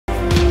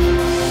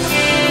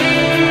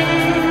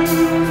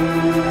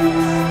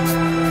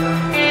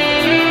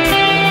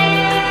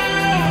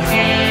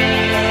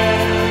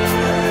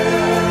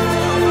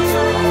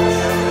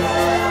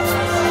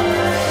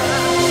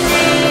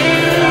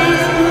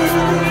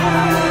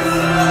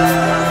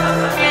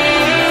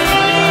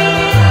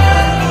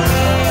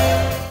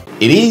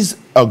It is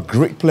a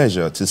great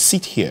pleasure to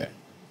sit here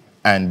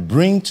and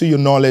bring to your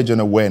knowledge and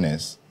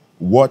awareness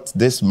what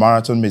this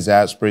Marathon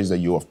Messiah's Praise that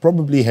you have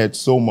probably heard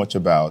so much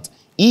about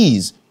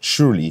is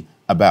truly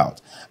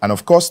about. And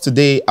of course,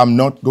 today, I'm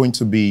not going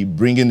to be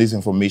bringing this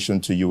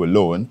information to you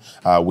alone.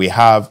 We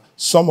have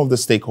some of the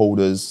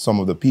stakeholders, some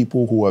of the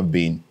people who have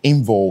been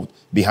involved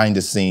behind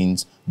the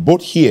scenes,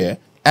 both here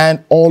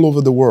and all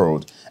over the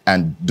world.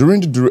 And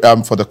during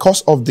for the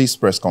course of this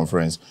press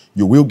conference,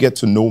 you will get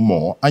to know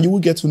more, and you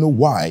will get to know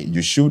why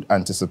you should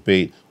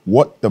anticipate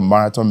what the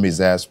Marathon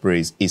Messiah's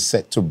Praise is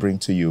set to bring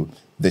to you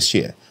this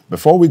year.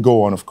 Before we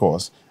go on, of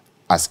course,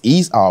 as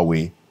is our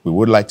way, we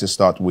would like to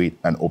start with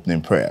an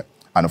opening prayer.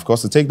 And of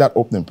course, to take that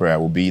opening prayer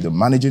will be the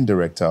Managing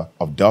Director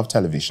of Dove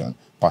Television,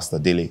 Pastor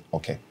Dele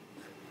Oke.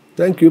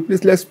 Thank you.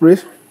 Please let's pray.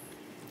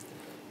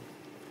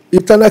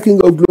 Eternal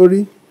King of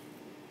Glory,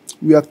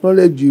 we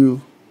acknowledge you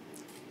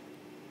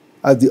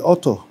as the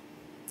author,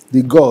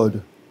 the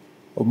God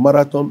of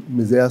Marathon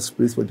Messiah's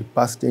Praise for the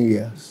past 10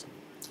 years.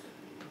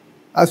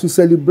 As we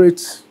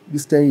celebrate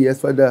these 10 years,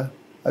 Father,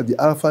 as the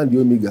Alpha and the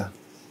Omega,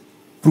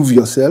 prove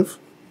yourself.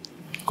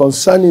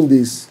 Concerning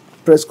this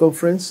press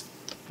conference,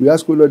 we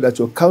ask, O Lord, that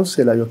your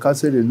counsel and your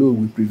counsel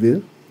alone will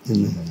prevail.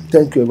 Amen.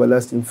 Thank you,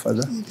 everlasting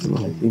Father.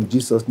 Amen. In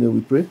Jesus' name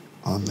we pray.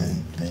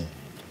 Amen. Amen.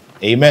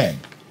 Amen.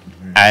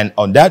 And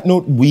on that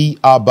note, we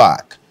are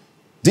back.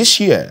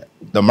 This year,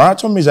 the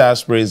Marathon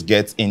Messiah's Praise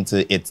gets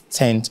into its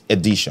 10th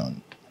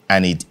edition,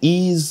 and it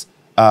is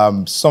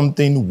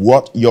something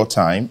worth your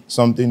time,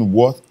 something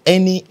worth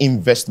any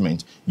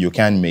investment you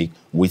can make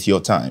with your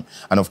time.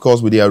 And of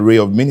course, with the array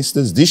of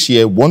ministers this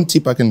year, one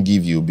tip I can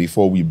give you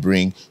before we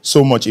bring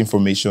so much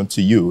information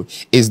to you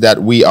is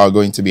that we are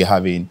going to be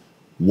having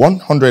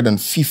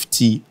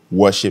 150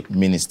 worship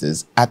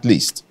ministers at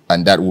least,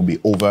 and that will be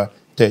over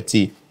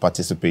 30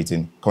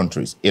 participating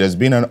countries. It has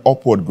been an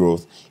upward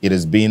growth. It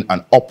has been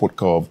an upward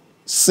curve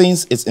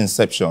since its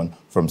inception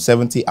from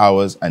 70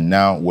 hours, and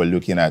now we're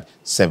looking at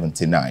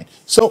 79.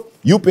 So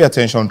you pay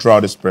attention throughout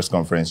this press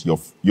conference.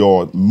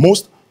 Your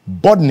most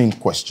burdening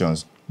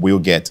questions will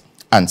get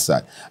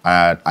answered.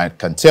 And I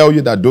can tell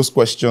you that those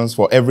questions,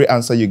 for every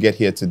answer you get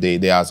here today,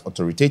 they are as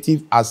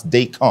authoritative as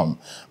they come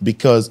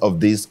because of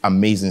these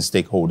amazing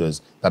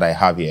stakeholders that I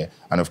have here.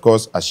 And of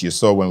course, as you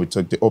saw when we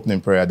took the opening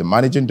prayer, the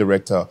Managing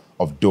Director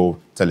of Dove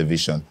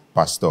Television,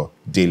 Pastor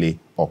Dele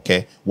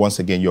Oke. Once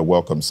again, you're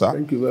welcome, sir.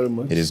 Thank you very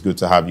much. It is good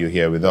to have you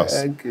here with us.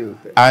 Thank you.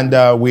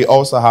 And we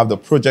also have the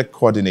project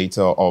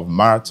coordinator of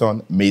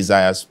Marathon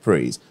Messiah's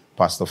Praise,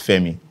 Pastor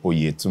Femi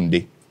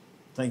Oyetunde.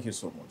 Thank you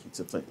so much. It's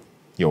a pleasure.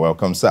 You're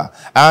welcome, sir.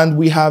 And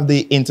we have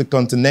the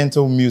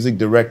Intercontinental Music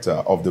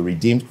Director of the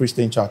Redeemed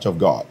Christian Church of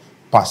God,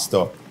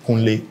 Pastor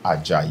Kunle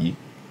Ajayi.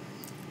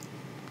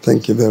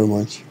 Thank you very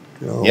much.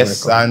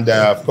 Yes, welcome. And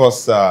of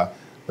course,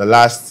 the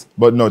last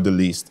but not the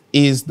least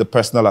is the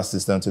personal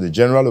assistant to the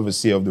General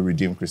Overseer of the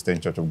Redeemed Christian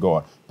Church of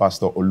God,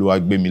 Pastor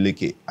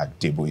Oluwagbemileke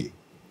Adeboye.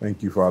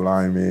 Thank you for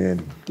allowing me in.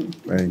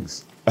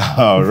 Thanks.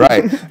 All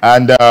right.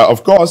 And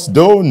of course,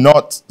 though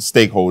not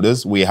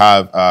stakeholders, we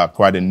have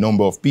quite a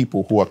number of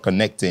people who are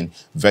connecting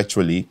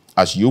virtually,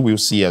 as you will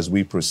see as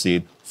we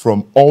proceed,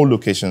 from all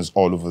locations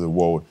all over the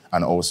world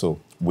and also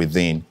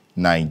within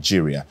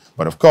Nigeria.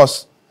 But of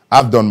course,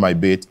 I've done my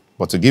bit,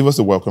 but to give us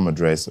a welcome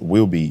address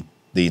will be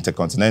the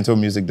Intercontinental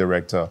Music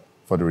Director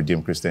for the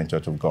Redeemed Christian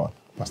Church of God,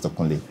 Pastor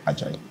Kunle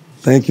Ajayi.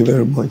 Thank you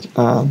very much.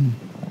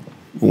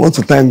 We want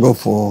to thank God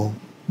for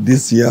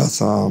this year's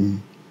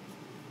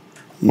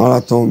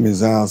Marathon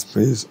Messiah's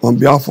Praise on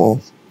behalf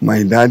of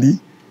my daddy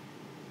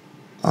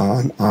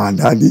and our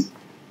daddy,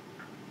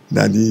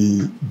 Daddy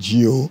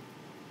Gio.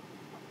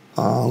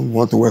 We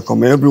want to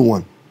welcome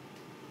everyone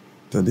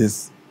to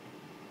this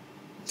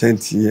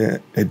 10th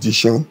year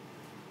edition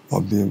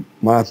of the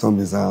Marathon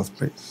Messiah's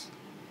Praise.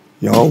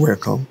 You're all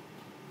welcome.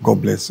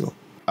 God bless you.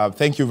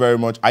 Thank you very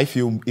much. I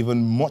feel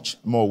even much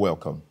more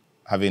welcome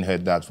having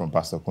heard that from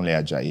Pastor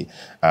Kunle Ajayi.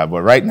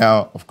 But right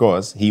now, of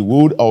course, he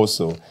would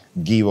also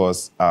give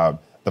us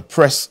the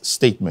press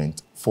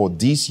statement for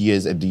this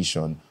year's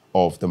edition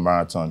of the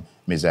Marathon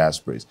Messiah's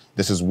Praise.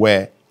 This is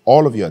where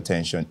all of your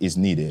attention is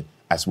needed,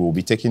 as we will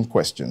be taking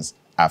questions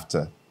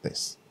after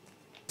this.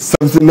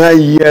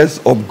 79 years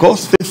of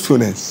God's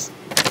faithfulness.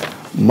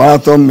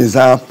 Marathon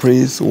Messiah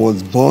Praise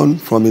was born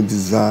from a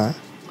desire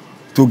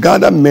to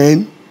gather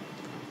men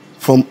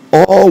from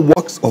all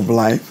walks of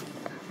life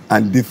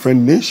and different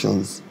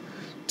nations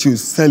to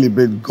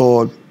celebrate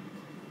God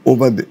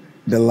over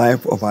the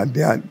life of our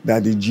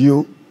Daddy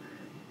Gio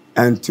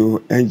and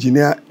to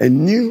engineer a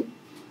new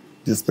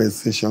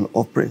dispensation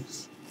of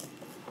praise.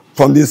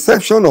 From the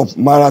inception of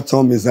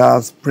Marathon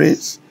Messiah's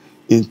Praise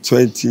in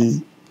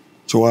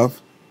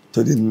 2012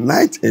 to the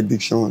 9th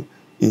edition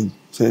in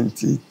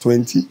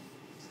 2020,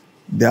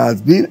 there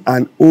has been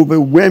an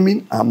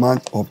overwhelming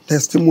amount of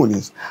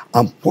testimonies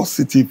and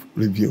positive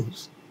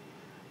reviews,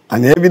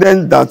 and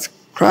evidence that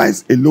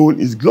Christ alone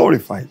is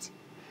glorified.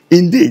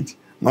 Indeed,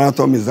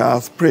 Marathon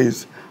Messiah's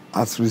Praise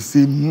has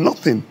received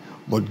nothing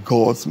but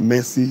God's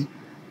mercy,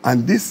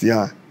 and this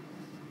year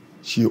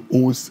she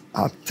hosts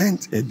her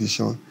 10th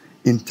edition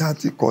in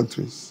 30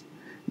 countries.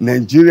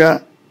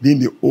 Nigeria being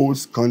the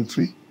host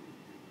country,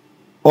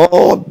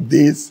 all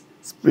this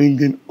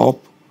springing up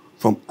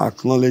from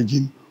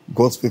acknowledging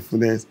God's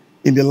faithfulness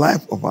in the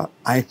life of our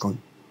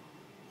icon,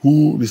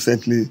 who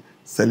recently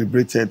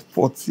celebrated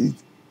 40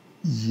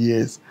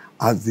 years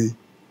as the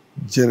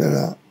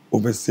General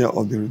Overseer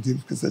of the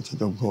Redeemed Christian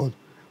Church of God,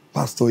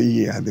 Pastor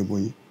E.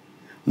 Adeboye.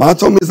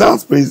 Marathon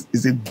Messiah's Praise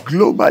is a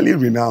globally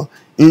renowned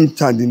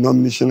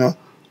interdenominational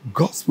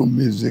gospel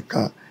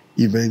musical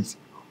event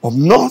of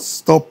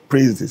non-stop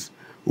praises,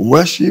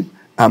 worship,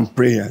 and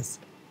prayers.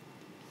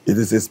 It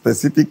is a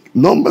specific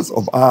numbers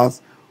of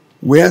hours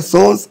where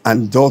sons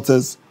and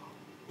daughters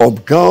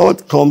of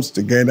God comes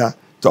together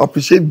to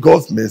appreciate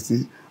God's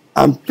mercy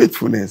and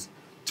faithfulness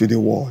to the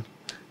world.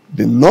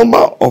 The number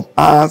of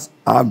hours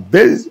are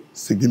very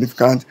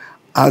significant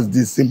as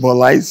they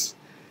symbolize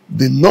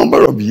the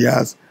number of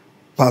years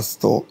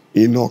Pastor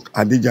Enoch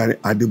Adejare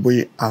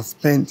Adeboye has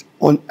spent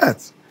on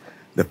earth.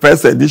 The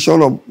first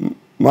edition of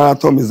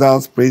Marathon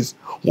Messiah's Praise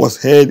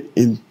was held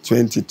in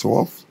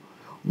 2012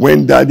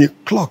 when Daddy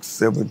clocked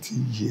 70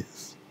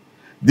 years.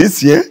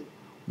 This year,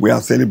 we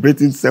are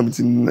celebrating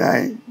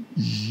 79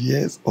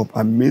 years of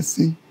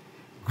amazing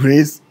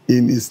grace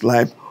in his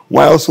life,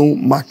 while also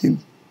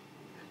marking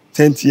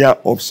 10th year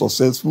of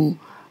success,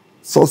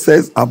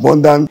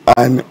 abundant,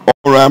 and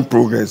all-round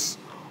progress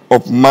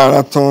of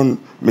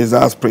Marathon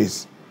Messiah's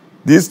Praise.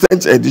 This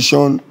 10th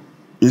edition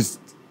is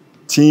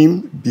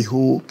themed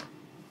Behold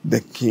the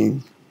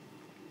King.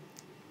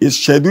 It's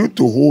scheduled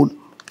to hold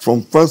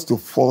from 1st to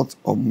 4th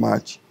of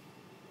March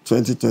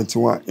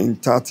 2021 in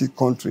 30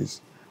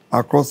 countries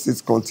across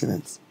 6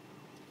 continents.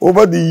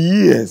 Over the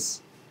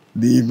years,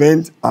 the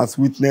event has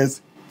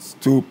witnessed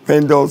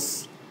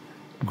stupendous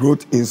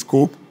growth in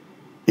scope,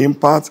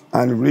 impact,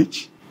 and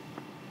reach.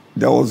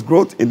 There was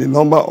growth in the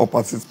number of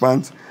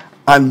participants,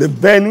 and the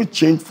venue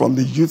changed from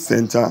the youth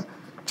center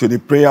to the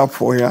prayer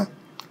foyer,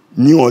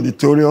 new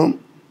auditorium,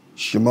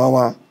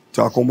 Shimawa,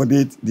 to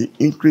accommodate the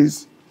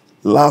increase.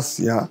 Last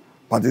year,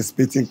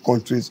 participating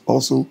countries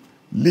also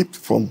leaped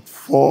from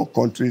 4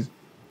 countries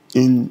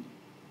in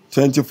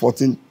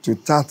 2014 to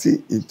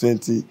 30 in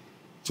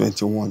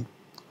 2021.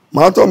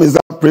 Marathon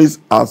Messiah's Praise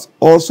has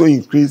also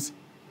increased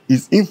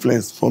its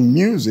influence from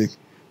music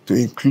to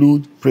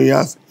include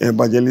prayers,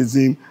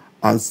 evangelism,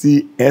 and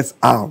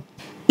CSR.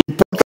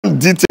 Important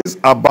details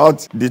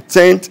about the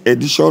 10th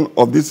edition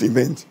of this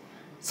event,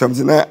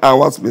 79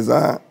 hours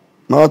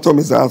Marathon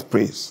Messiah's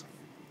Praise.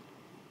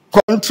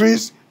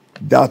 Countries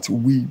that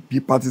will be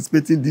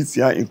participating this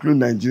year include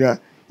Nigeria,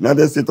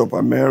 United States of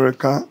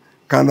America,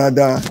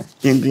 Canada,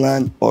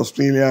 England,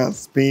 Australia,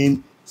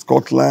 Spain,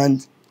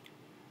 Scotland,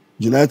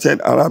 United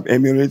Arab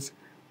Emirates,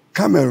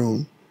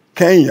 Cameroon,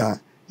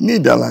 Kenya,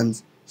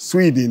 Netherlands,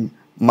 Sweden,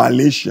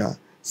 Malaysia,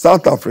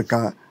 South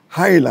Africa,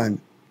 Ireland,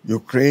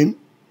 Ukraine,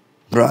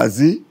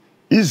 Brazil,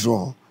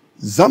 Israel,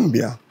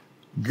 Zambia,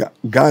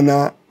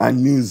 Ghana,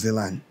 and New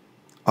Zealand.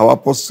 Our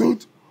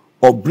pursuit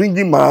of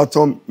bringing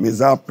Marathon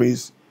Messiah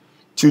Praise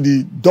to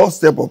the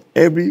doorstep of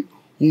every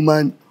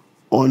woman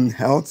on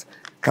earth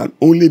can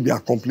only be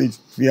accomplished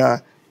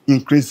via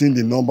increasing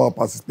the number of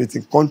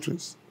participating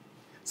countries.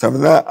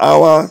 79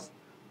 hours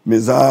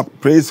Messiah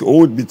Praise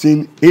hold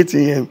between 8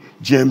 a.m.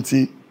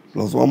 GMT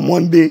plus 1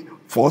 Monday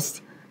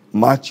 1st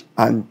March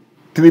and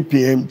 3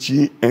 p.m.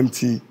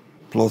 GMT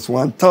plus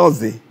 1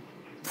 Thursday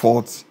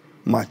 4th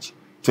March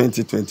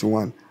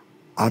 2021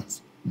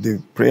 at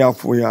the prayer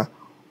foyer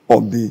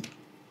of the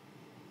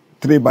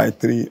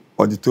 3x3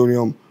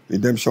 Auditorium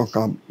Redemption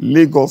Camp,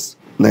 Lagos,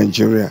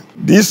 Nigeria.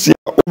 This year,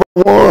 over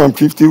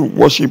 150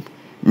 worship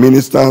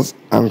ministers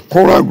and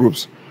choral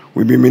groups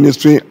will be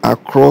ministering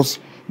across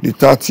the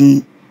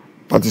 30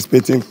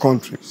 participating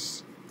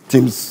countries.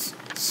 Team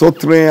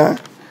Sotrea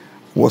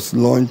was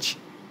launched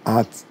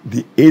at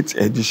the 8th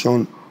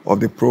edition of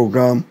the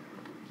program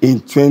in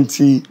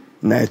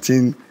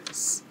 2019,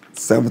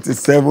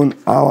 77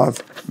 hours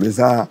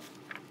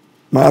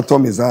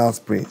Marathon Messiah's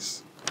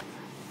Praise.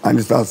 And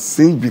it has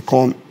since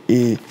become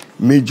a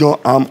major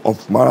arm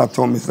of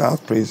Marathon Messiah's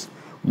Praise,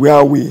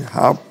 where we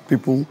have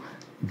people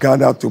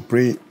gather to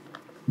pray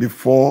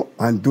before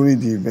and during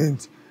the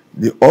event.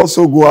 They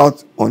also go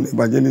out on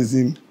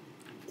evangelism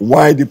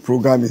while the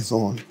program is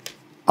on.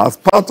 As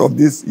part of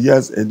this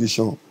year's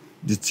edition,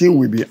 the team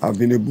will be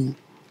available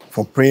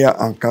for prayer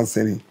and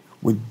counseling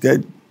with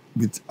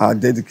our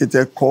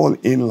dedicated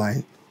call-in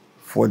line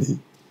for the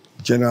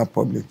general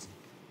public.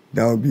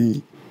 There will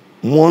be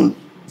one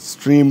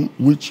stream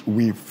which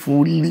will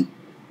fully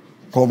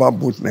cover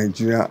both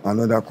Nigeria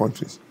and other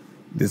countries.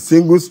 The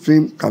single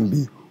stream can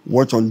be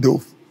watched on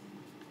Dove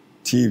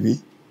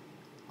TV,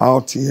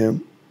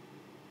 RTM,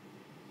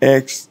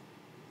 X,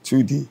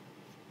 2D,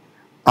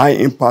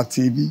 iImpact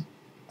TV,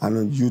 and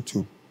on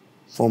YouTube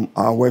from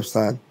our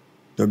website,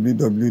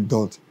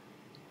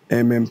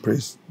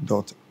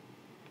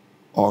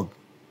 www.mmpraise.org.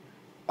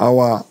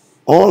 Our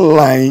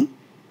online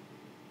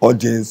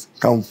audience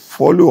can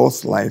follow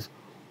us live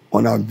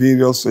on our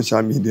various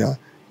social media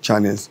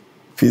channels,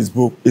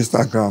 Facebook,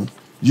 Instagram,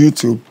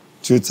 YouTube,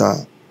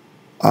 Twitter,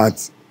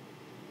 at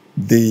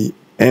the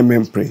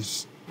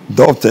Praise.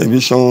 Dove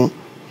Television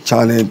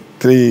Channel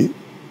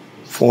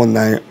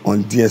 349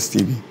 on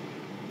DSTV.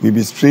 We'll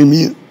be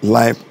streaming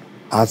live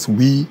as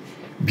we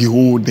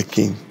behold the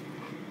King.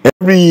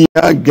 Every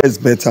year gets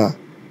better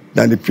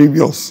than the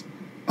previous,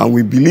 and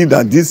we believe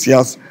that this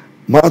year's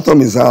Marathon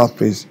Messiah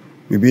Praise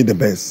will be the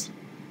best.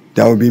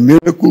 There will be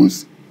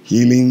miracles,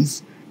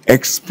 healings,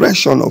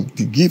 expression of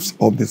the gifts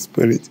of the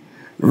Spirit,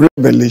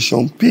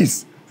 revelation,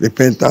 peace,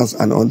 repentance,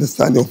 and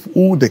understanding of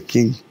who the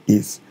King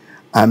is,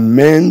 and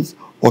men's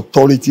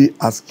authority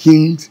as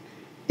kings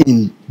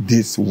in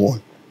this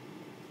world.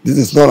 This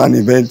is not an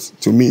event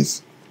to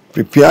miss.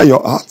 Prepare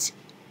your heart,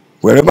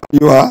 wherever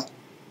you are,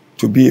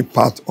 to be a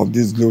part of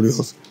this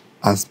glorious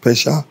and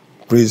special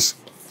praise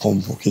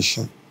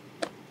convocation.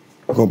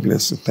 God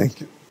bless you. Thank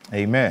you.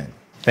 Amen.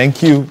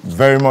 Thank you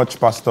very much,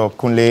 Pastor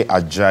Kunle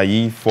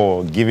Ajayi,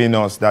 for giving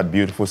us that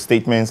beautiful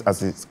statement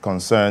as it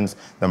concerns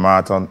the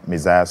Marathon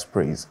Messiah's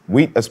Praise,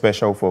 with a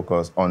special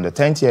focus on the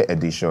 10th year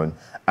edition,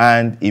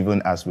 and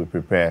even as we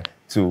prepare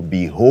to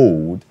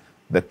behold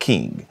the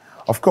King.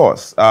 Of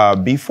course,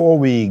 before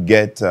we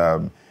get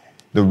the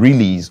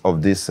release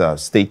of this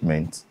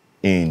statement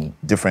in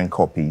different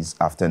copies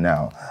after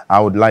now, I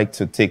would like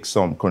to take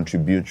some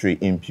contributory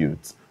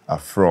input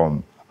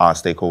from our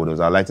stakeholders.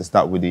 I'd like to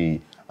start with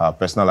the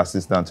personal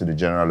assistant to the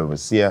General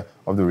Overseer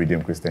of the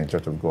Redeemed Christian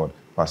Church of God,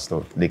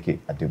 Pastor Leke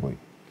Adeboye.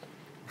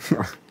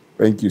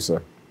 Thank you,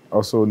 sir.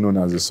 Also known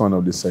as the son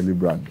of the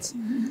celebrant.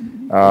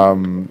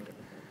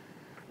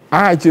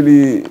 I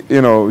actually,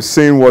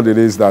 seeing what it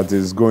is that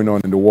is going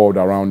on in the world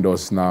around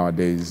us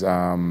nowadays,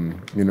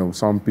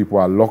 some people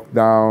are locked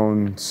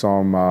down,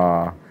 some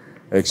are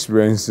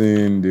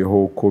experiencing the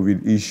whole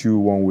COVID issue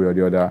one way or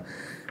the other.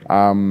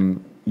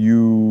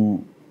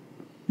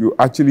 You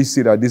actually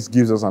see that this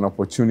gives us an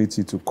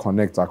opportunity to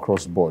connect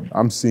across board.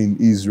 I'm seeing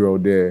Israel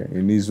there.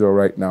 In Israel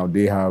right now,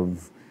 they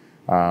have,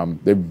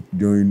 they're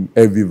doing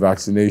heavy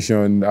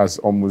vaccination. As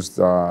almost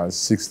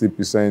 60%,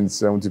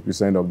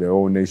 70% of their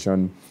whole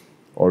nation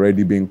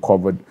already being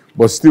covered.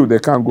 But still, they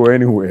can't go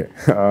anywhere.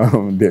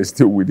 They're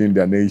still within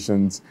their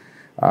nations.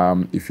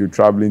 If you're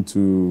traveling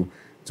to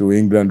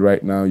England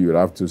right now, you'll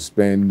have to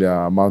spend the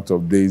amount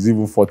of days,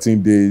 even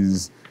 14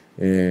 days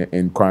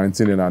in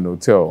quarantine in an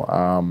hotel.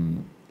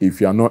 If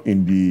you're not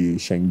in the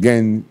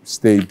Schengen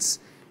states,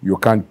 you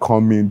can't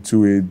come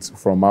into it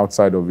from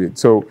outside of it.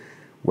 So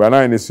we're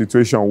now in a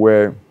situation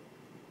where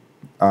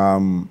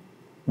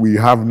we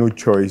have no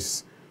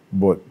choice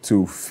but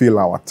to fill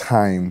our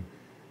time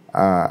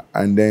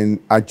and then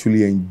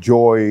actually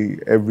enjoy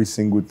every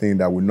single thing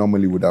that we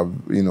normally would have,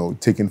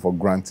 taken for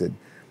granted.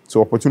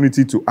 So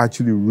opportunity to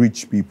actually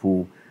reach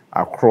people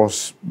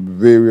across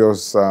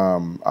various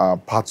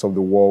parts of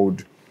the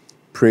world,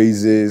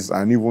 praises,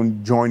 and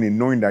even joining,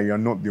 knowing that you're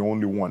not the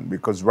only one,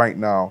 because right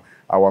now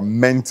our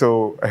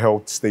mental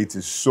health state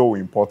is so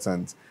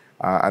important.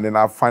 And then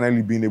I've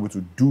finally been able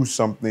to do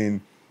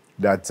something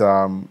that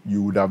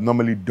you would have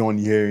normally done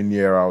year in,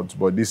 year out,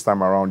 but this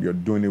time around you're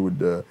doing it with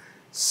the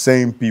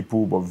same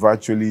people, but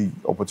virtually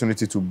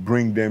opportunity to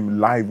bring them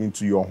live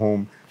into your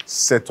home,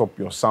 set up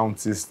your sound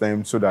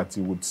system so that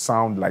it would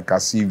sound like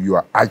as if you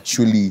are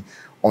actually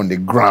on the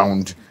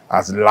ground,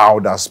 as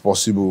loud as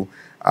possible.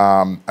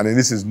 And then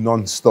this is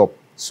non-stop.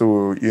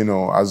 So,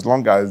 as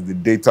long as the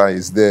data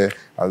is there,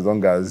 as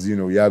long as,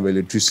 you have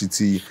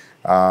electricity,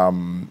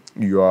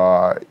 you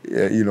are,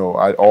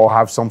 or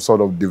have some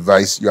sort of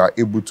device, you are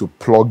able to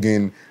plug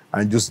in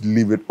and just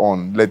leave it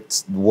on.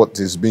 Let what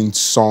is being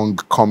sung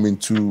come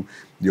into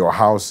your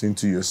house,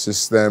 into your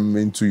system,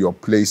 into your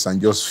place,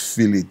 and just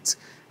feel it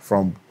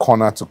from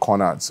corner to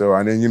corner. So,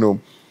 and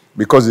then,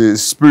 because the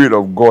Spirit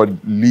of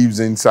God lives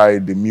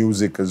inside the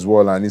music as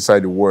well and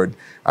inside the word,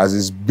 as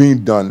it's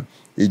being done,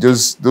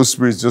 those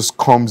spirits just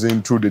comes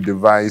in through the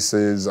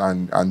devices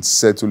and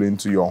settle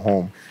into your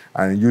home,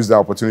 and use the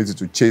opportunity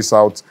to chase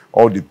out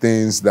all the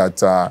things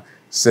that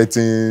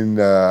certain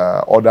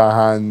other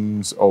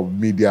hands of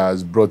media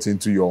has brought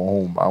into your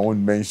home. I won't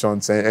mention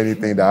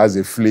anything that has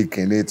a flick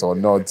in it or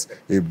not,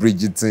 a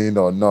Bridgerton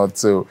or not.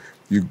 So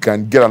you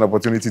can get an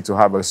opportunity to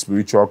have a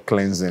spiritual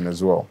cleansing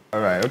as well.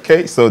 All right,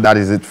 okay. So that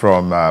is it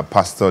from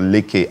Pastor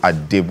Leke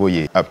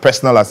Adeboye, a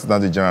personal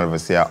assistant to General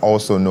Overseer,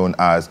 also known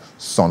as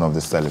Son of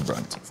the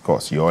Celebrant. Of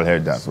course, you all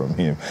heard that from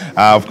him.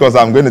 Of course,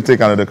 I'm going to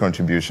take another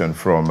contribution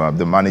from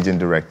the Managing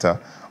Director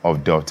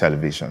of Dove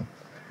Television,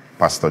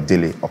 Pastor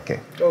Dele Oke.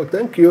 Oh,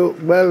 thank you.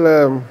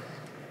 Well,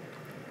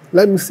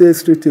 let me say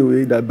straight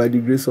away that by the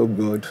grace of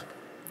God,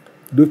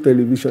 Dove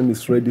Television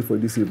is ready for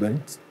this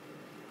event.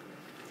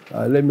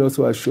 Let me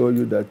also assure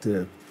you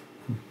that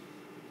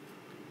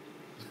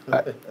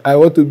I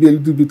want to be a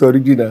little bit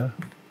original.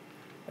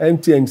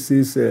 MTN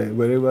says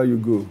wherever you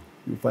go,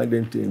 you find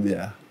MTN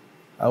there.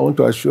 I want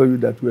to assure you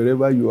that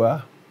wherever you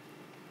are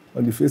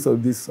on the face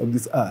of this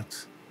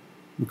earth,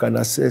 you can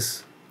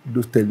access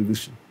Dove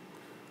Television.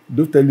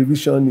 Dove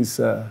Television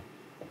is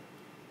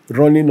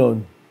running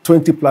on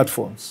 20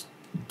 platforms.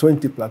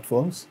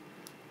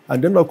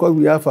 And then, of course,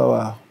 we have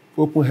our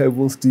Open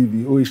Heavens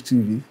TV,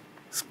 OHTV,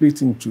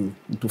 split into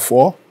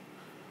four.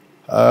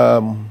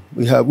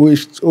 We have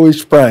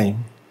OH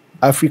Prime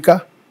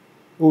Africa,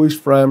 OH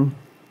Prime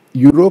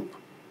Europe,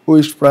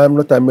 OH Prime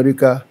North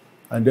America,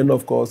 and then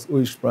of course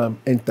OH Prime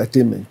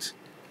Entertainment.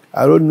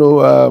 I don't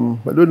know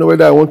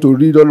whether I want to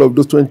read all of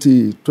those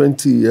 20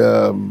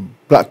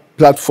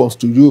 platforms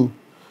to you,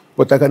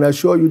 but I can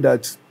assure you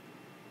that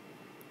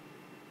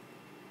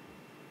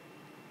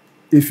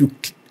if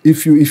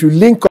you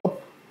link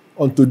up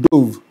onto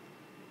those,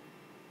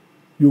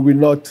 you will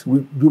not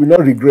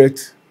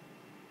regret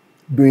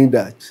doing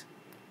that.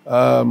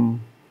 I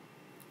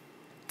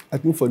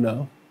think for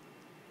now.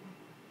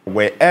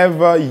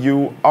 Wherever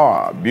you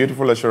are,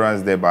 beautiful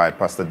assurance there by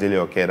Pastor Dele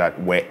Oke that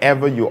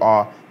wherever you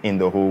are in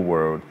the whole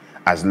world,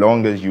 as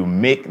long as you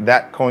make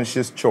that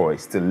conscious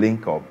choice to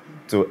link up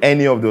to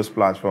any of those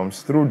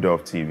platforms through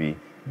Dove TV,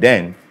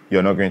 then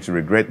you're not going to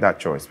regret that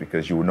choice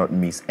because you will not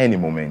miss any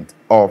moment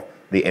of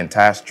the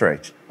entire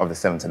stretch of the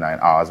 79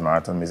 hours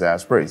Marathon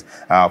Messiah's Praise.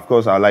 Of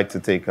course, I'd like to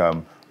take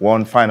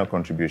one final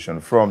contribution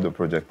from the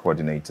project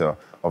coordinator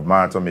of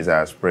Marathon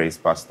Messiah's Praise,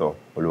 Pastor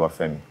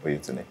Oluwafemi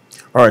Oyetune.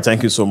 All right,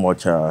 thank you so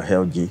much,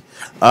 Helgi.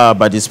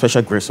 By the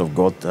special grace of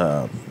God,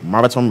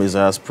 Marathon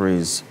Messiah's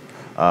Praise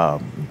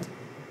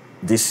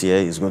this year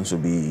is going to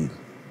be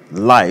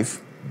live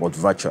but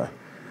virtual.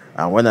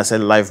 And when I say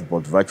live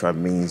but virtual,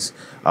 means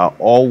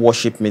all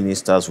worship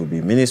ministers will be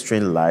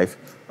ministering live,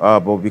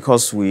 but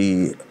because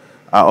we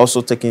are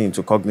also taking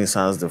into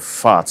cognizance the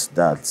fact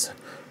that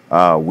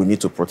we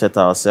need to protect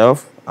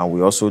ourselves and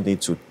we also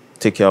need to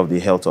take care of the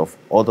health of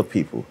other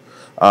people,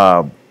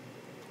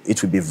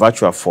 it will be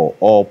virtual for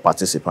all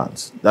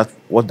participants.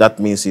 What that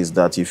means is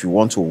that if you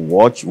want to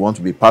watch, you want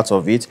to be part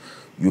of it,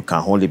 you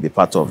can only be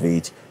part of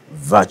it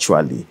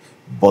virtually.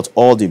 But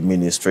all the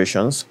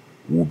administrations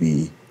will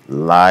be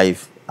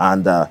live,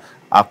 and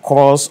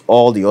across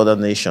all the other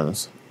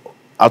nations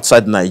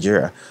outside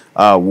Nigeria,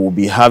 we'll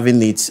be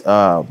having it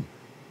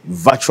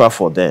virtual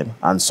for them.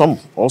 And some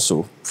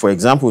also, for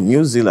example,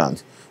 New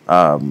Zealand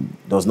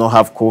does not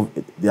have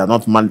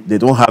COVID. They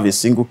don't have a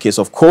single case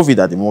of COVID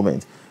at the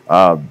moment.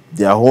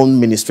 Their own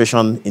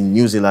administration in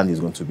New Zealand is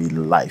going to be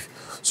live.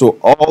 So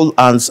all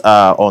hands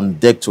are on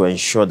deck to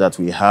ensure that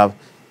we have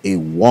a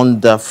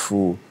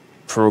wonderful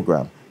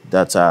program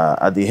that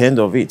at the end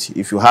of it,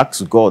 if you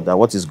ask God that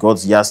what is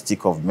God's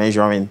yardstick of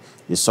measuring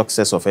the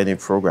success of any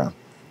program,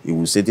 he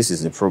will say this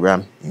is a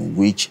program in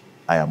which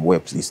I am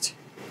well pleased.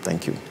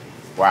 Thank you.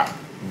 Wow.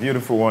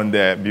 Beautiful one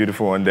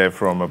there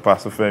from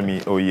Pastor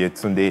Femi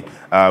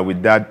Oyetunde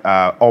with that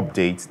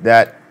update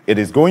that it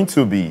is going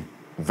to be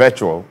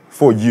virtual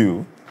for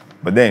you,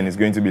 but then it's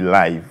going to be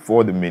live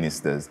for the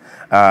ministers.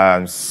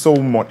 So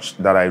much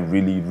that I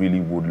really, really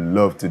would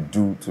love to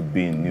do to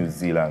be in New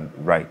Zealand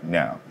right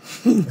now.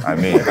 I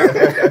mean,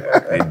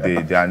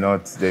 they are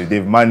not,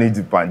 they've managed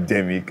the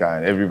pandemic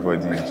and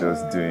everybody is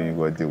just doing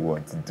what they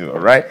want to do, all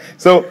right?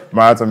 So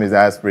Marathon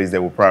Messiah's Praise,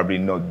 there will probably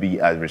not be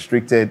as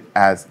restricted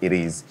as it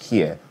is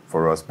here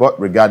for us. But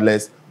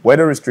regardless,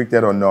 whether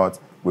restricted or not,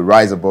 we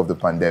rise above the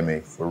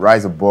pandemic, we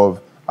rise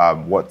above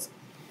what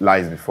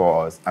lies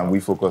before us, and we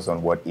focus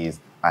on what is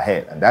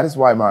ahead. And that is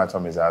why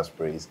Marathon Messiah's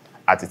Praise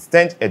at its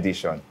 10th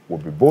edition will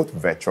be both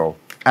virtual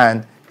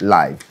and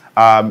live.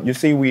 You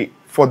see,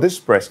 for this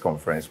press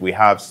conference, we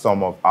have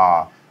some of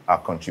our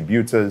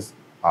contributors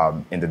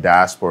in the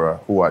diaspora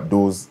who are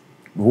those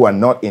who are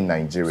not in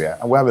Nigeria.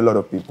 And we have a lot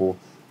of people,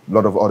 a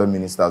lot of other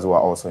ministers who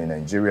are also in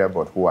Nigeria,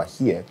 but who are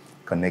here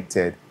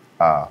connected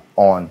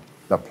on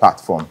the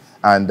platform.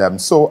 And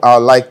so I'd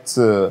like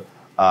to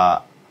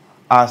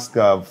ask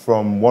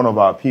from one of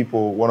our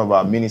people, one of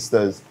our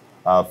ministers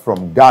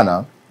from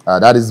Ghana,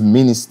 that is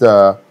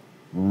Minister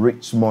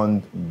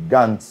Richmond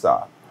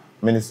Gansa.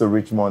 Minister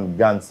Richmond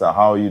Gansa,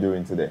 how are you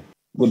doing today?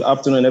 Good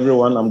afternoon,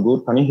 everyone. I'm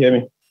good. Can you hear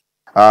me?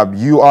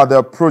 You are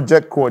the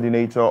project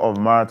coordinator of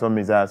Marathon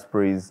Messiah's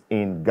Praise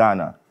in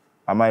Ghana.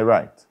 Am I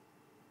right?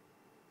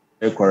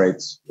 You're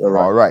correct. You're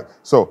right. All right.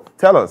 So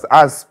tell us,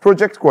 as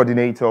project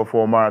coordinator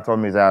for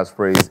Marathon Messiah's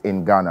Praise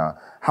in Ghana,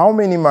 how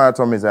many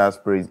Marathon Messiah's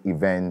Praise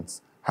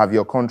events have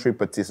your country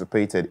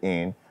participated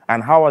in,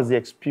 and how has the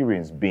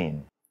experience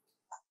been?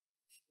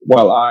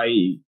 Well,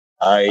 I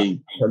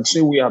can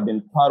say we have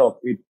been part of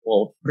it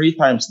for 3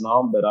 times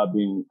now, but I've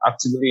been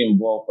actively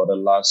involved for the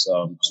last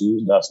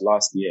 2, that's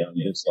last year and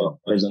this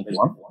present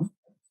one.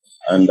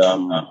 And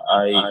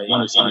I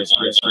want to say the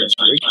experience was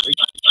great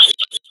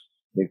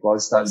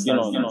because it has been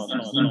on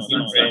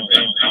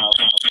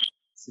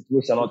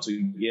situation all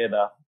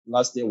together.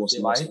 Last year was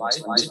live. It's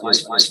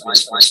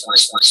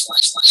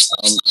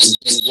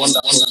been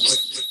wonderful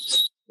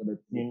for the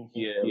team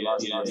here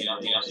last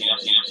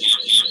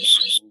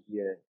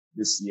year,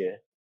 this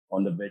year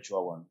on the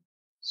virtual one.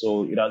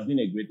 So it has been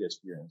a great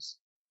experience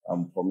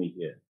for me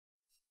here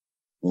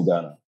in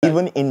Ghana.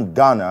 Even in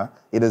Ghana,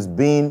 it has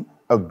been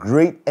a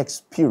great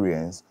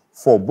experience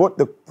for both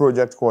the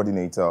project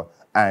coordinator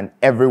and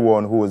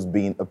everyone who has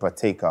been a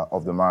partaker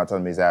of the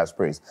Marathon Messiah's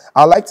Praise.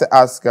 I'd like to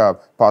ask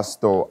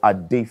Pastor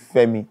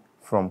Adefemi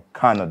from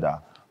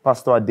Canada.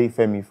 Pastor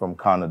Adefemi from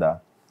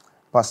Canada.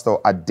 Pastor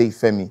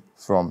Adefemi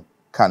from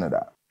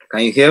Canada.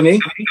 Can you hear me?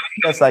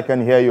 Yes, I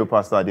can hear you,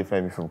 Pastor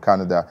Adifemi from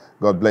Canada.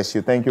 God bless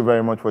you. Thank you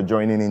very much for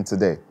joining in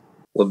today.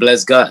 Well,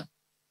 bless God.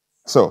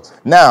 So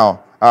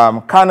now,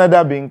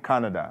 Canada being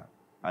Canada,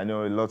 I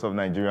know a lot of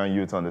Nigerian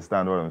youth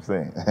understand what I'm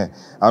saying.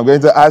 I'm going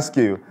to ask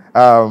you,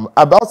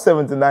 about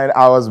 79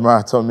 hours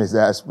marathon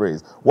Messiah's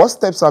Praise. What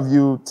steps have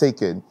you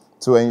taken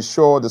to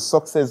ensure the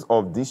success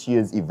of this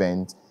year's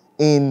event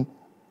in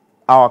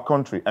our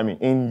country,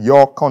 in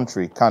your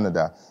country,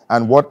 Canada?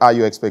 And what are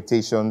your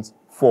expectations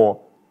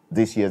for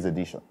this year's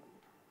edition?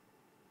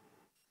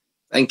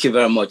 Thank you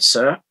very much,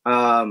 sir.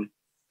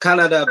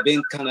 Canada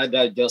being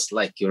Canada, just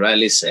like you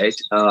rightly said,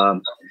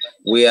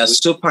 we are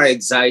super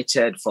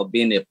excited for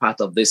being a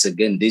part of this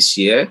again this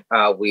year.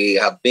 We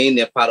have been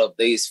a part of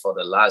this for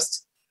the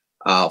last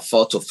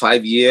 4 to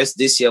 5 years.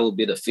 This year will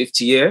be the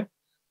 5th year.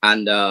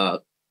 And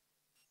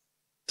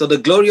to the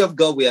glory of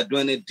God, we are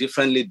doing it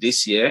differently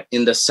this year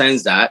in the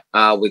sense that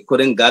we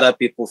couldn't gather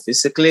people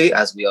physically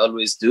as we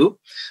always do.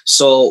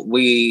 So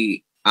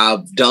we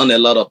have done a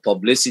lot of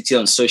publicity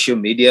on social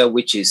media,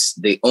 which is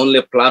the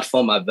only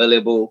platform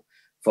available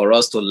for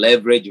us to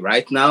leverage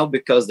right now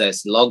because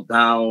there's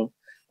lockdown,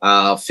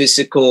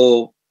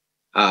 physical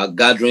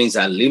gatherings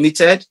are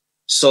limited.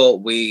 So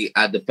we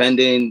are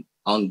depending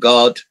on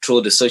God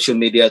through the social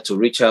media to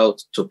reach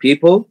out to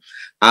people.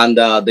 And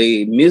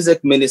the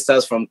music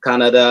ministers from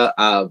Canada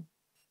have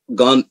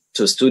gone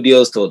to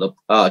studios, to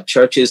the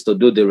churches to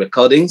do the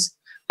recordings.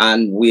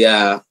 And we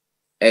are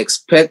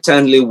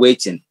expectantly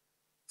waiting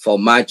for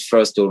March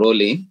 1st to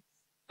roll in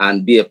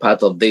and be a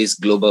part of this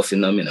global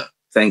phenomenon.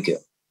 Thank you.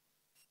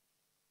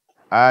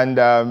 And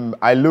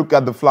I look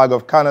at the flag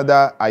of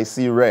Canada, I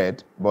see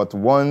red. But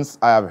once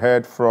I have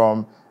heard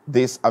from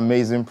this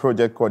amazing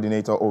project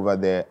coordinator over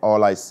there,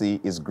 all I see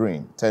is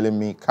green, telling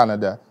me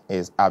Canada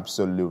is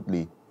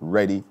absolutely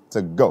ready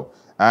to go.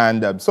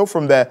 And so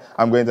from there,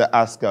 I'm going to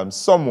ask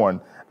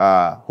someone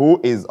who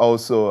is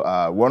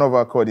also one of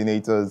our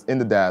coordinators in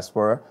the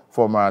diaspora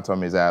for Marathon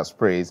Messiah's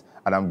Praise.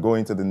 And I'm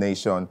going to the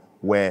nation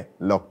where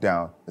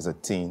lockdown is a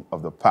thing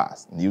of the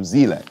past, New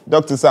Zealand.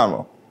 Dr.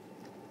 Samuel.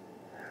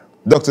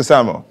 Dr.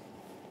 Samuel.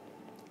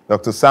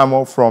 Dr.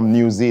 Samuel from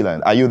New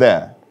Zealand. Are you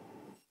there?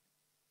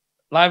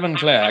 Live and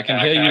clear. I can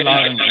hear you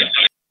loud and clear.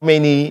 How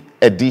many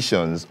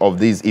editions of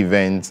these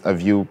events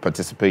have you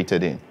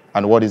participated in?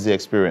 And what is the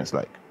experience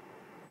like?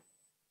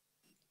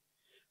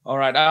 All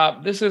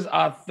right. This is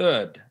our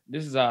third.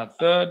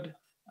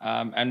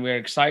 And we're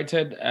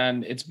excited.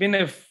 And it's been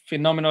a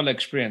phenomenal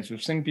experience.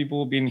 We've seen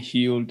people being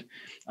healed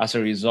as a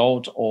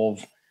result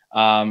of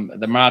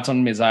the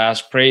Marathon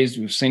Messiah's Praise.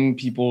 We've seen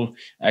people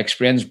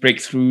experience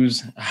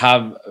breakthroughs,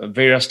 have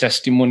various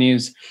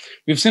testimonies.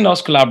 We've seen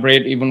us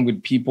collaborate even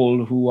with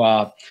people who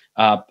are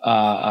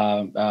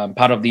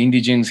part of the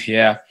indigenes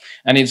here.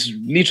 And it's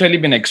literally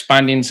been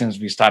expanding since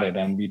we started.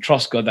 And we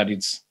trust God that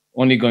it's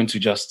only going to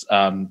just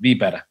be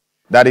better.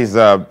 That is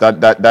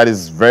that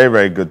is very,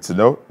 very good to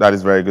know. That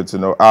is very good to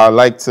know. I'd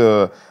like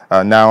to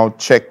now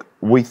check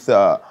with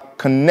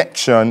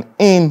connection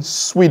in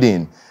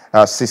Sweden.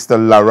 Sister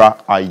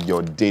Lara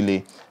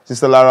Ayodele.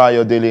 Sister Lara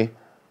Ayodele,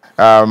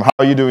 how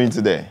are you doing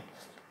today?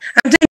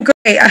 I'm doing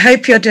great. I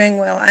hope you're doing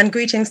well. And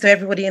greetings to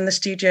everybody in the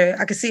studio.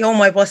 I can see all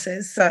my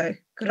bosses, so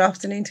good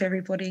afternoon to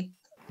everybody.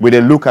 With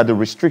a look at the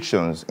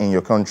restrictions in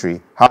your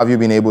country, how have you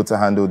been able to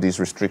handle these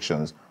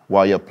restrictions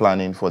while you're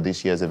planning for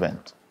this year's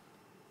event?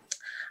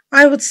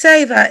 I would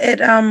say that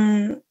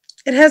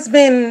it has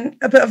been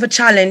a bit of a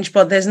challenge,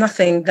 but there's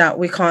nothing that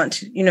we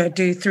can't,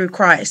 do through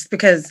Christ,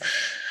 because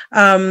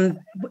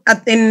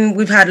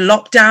we've had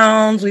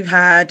lockdowns, we've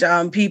had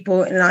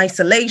people in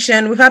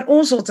isolation, we've had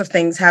all sorts of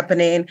things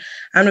happening,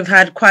 and we've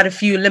had quite a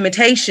few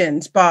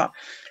limitations. But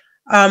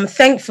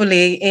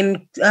thankfully,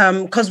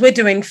 because we're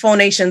doing 4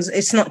 nations,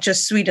 it's not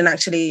just Sweden.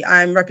 Actually,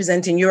 I'm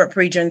representing Europe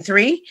Region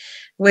 3,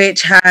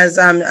 which has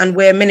and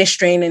we're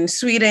ministering in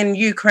Sweden,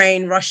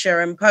 Ukraine,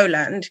 Russia, and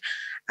Poland.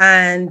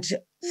 And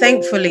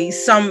thankfully,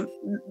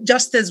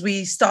 just as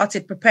we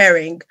started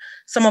preparing,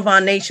 some of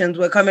our nations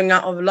were coming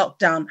out of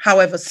lockdown.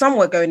 However, some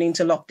were going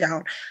into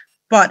lockdown.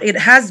 But it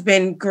has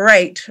been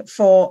great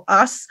for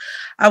us.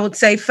 I would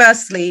say,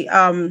 firstly,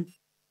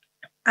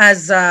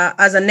 as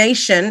a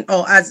nation,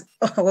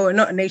 we're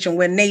not a nation,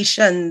 we're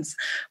nations.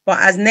 But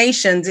as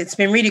nations, it's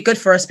been really good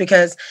for us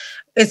because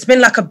it's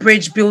been like a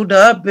bridge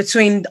builder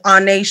between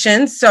our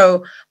nations.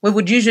 So we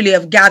would usually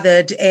have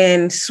gathered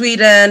in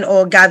Sweden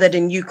or gathered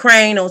in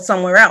Ukraine or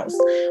somewhere else.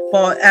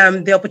 But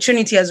the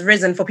opportunity has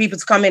risen for people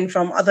to come in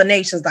from other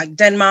nations like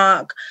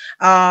Denmark,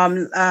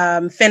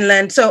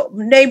 Finland. So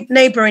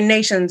neighboring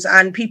nations,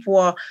 and people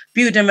are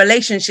building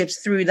relationships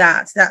through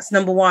that. That's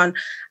number one.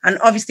 And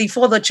obviously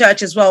for the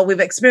church as well, we've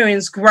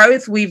experienced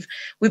growth. We've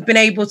been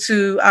able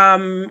to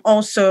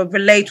also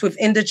relate with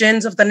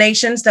indigenes of the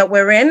nations that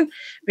we're in,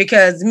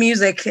 because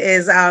music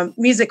is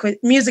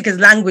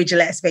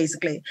languageless,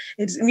 basically.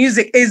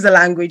 Music is the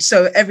language.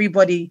 So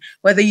everybody,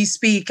 whether you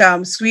speak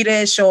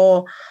Swedish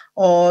or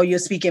you're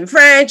speaking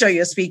French, or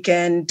you're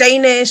speaking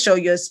Danish, or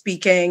you're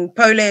speaking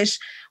Polish,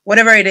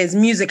 whatever it is,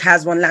 music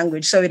has one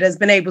language. So it has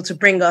been able to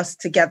bring us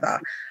together.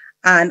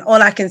 And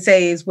all I can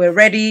say is we're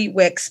ready,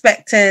 we're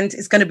expectant.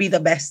 It's going to be the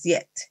best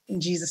yet. In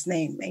Jesus'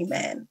 name,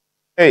 amen.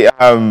 Hey,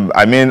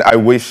 I mean, I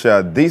wish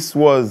this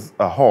was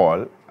a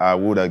hall. I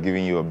would have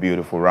given you a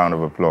beautiful round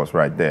of applause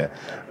right there,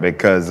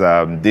 because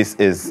this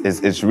is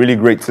it's really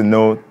great to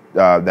know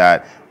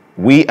that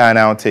we are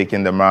now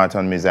taking the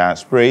Marathon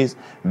Messiah's Praise,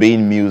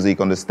 being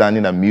music,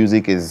 understanding that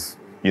music is,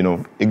 you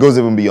know, it goes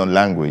even beyond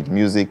language.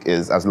 Music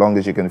is as long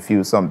as you can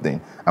feel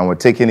something, and we're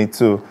taking it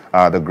to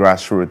the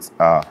grassroots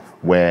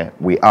where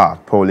we are: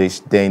 Polish,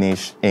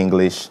 Danish,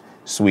 English,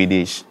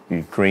 Swedish,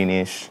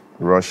 Ukrainish,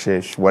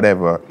 Russish,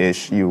 whatever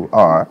ish you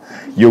are,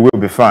 you will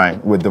be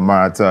fine with the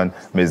Marathon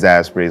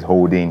Messiah's Praise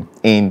holding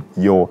in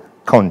your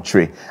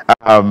country.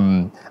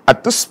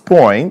 At this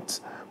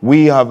point,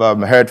 we have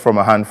heard from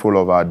a handful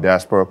of our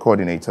diaspora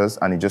coordinators,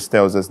 and it just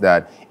tells us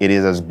that it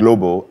is as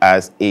global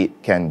as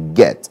it can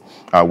get.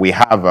 We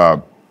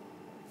have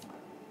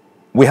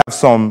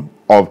some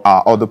of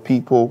our other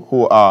people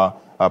who are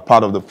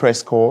part of the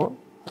press corps,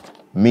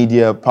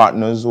 media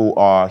partners who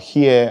are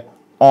here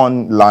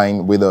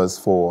online with us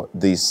for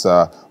this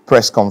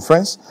press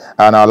conference.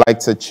 And I'd like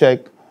to check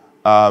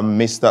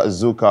Mr.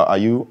 Azuka, are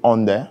you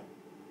on there?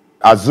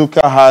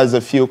 Azuka has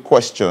a few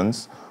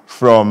questions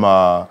from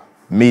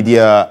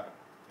media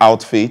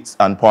outfits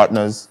and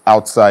partners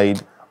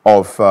outside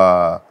of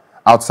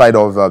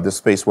the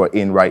space we're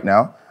in right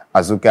now.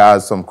 Azuka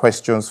has some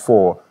questions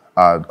for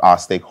our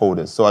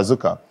stakeholders. So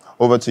Azuka,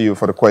 over to you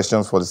for the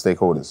questions for the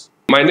stakeholders.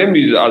 My name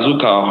is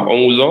Azuka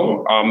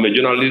Onwuzo. I'm a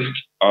journalist,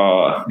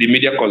 the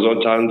media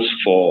consultant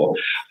for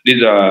this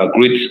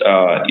great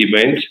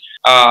event.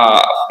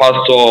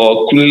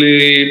 Pastor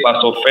Kunle,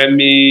 Pastor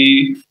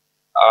Femi,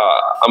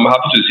 I'm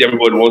happy to see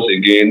everybody once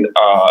again.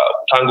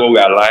 Thank God we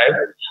are alive.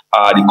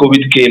 The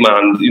COVID came,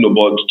 and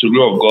but to the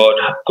glory of God,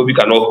 COVID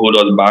cannot hold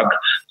us back.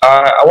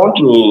 I want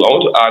to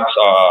ask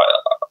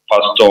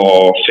Pastor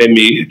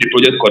Femi, the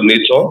project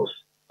coordinator,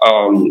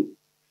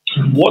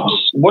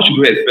 what should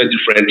we expect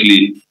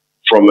differently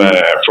from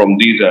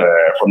these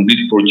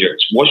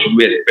projects? What should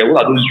we expect?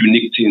 What are those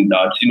unique things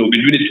that we've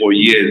been doing it for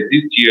years?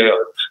 This year,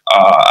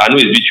 I know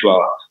it's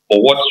virtual, but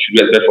what should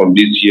we expect from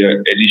this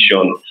year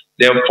edition?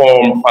 Then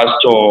from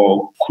Pastor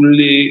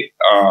Kunle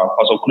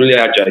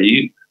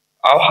Ajayi,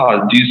 how has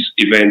this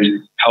event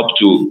helped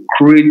to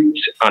create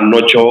and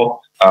nurture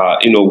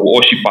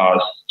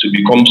worshippers to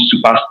become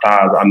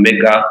superstars and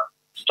mega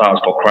stars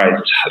for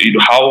Christ?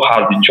 How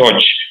has the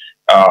church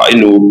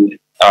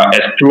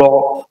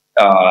explore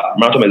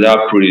Marathon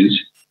Messiah Praise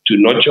to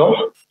nurture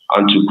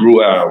and to grow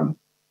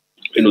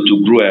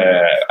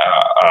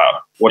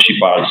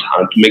worshippers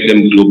and to make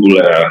them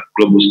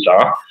global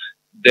star?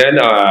 Then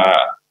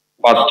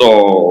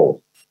Pastor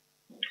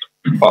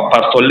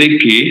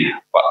Leke,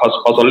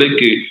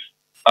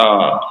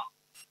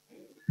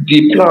 the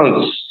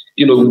plans,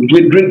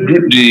 during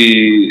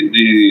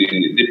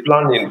the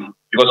planning,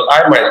 because I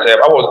myself,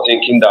 I was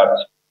thinking that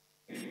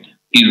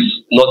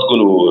is not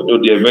going to,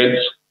 the event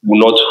will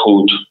not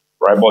hold,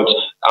 right? But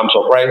I'm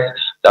surprised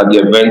that the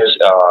event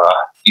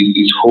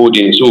is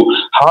holding. So,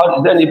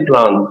 is there any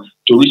plan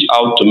to reach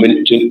out to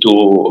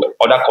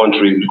other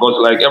countries? Because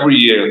like every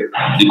year,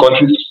 the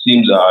countries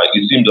seems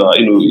it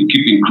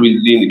keep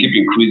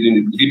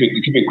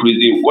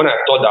increasing. When I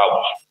thought that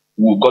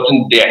we've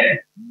gotten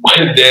there,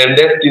 then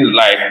next thing is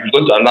like we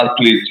go to another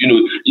place.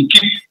 It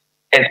keeps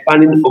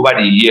expanding over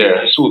the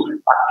year. So,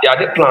 are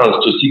there plans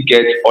to see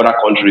get other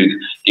countries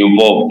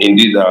involved in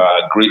this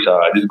great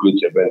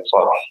event?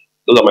 So,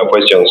 those are my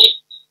questions.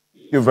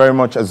 Thank you very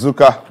much,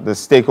 Azuka. The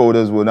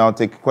stakeholders will now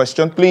take a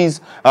question. Please,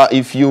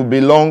 if you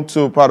belong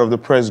to part of the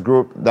press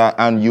group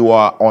and you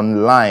are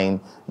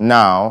online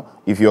now,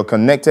 if you're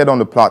connected on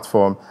the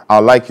platform, I'd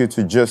like you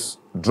to just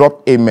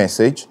drop a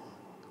message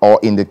or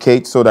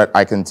indicate so that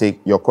I can take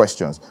your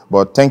questions.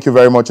 But thank you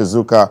very much,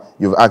 Azuka.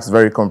 You've asked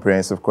very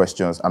comprehensive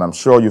questions, and I'm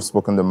sure you've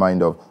spoken the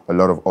mind of a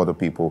lot of other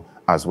people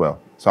as well.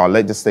 So I'll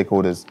let the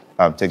stakeholders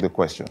take the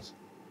questions.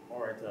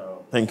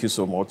 Thank you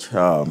so much.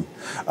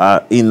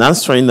 In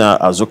answering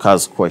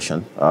Azuka's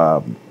question,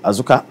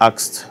 Azuka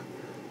asked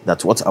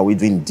that what are we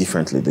doing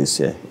differently this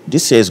year?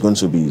 This year is going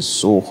to be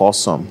so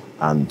awesome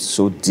and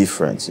so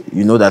different.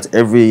 You know that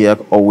every year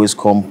always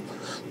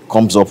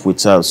comes up with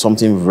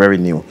something very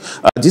new.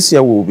 This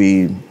year we'll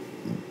be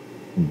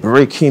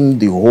breaking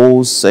the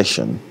whole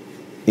session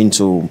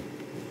into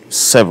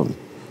 7.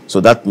 So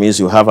that means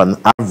you have an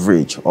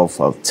average of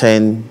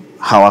 10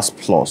 hours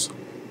plus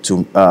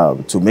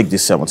to make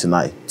this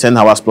 79, 10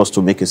 hours plus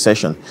to make a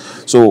session.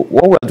 So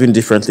what we're doing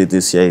differently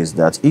this year is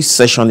that each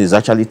session is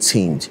actually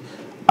themed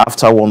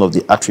after one of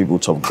the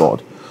attributes of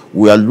God.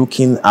 We are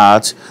looking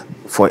at,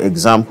 for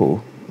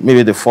example,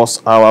 maybe the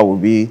first hour will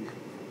be,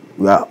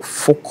 we are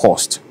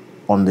focused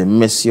on the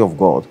mercy of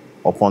God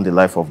upon the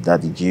life of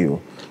Daddy Gio.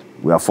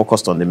 We are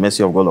focused on the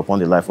mercy of God upon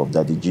the life of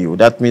Daddy Gio.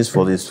 That means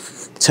for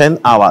this 10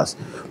 hours,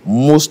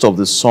 most of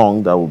the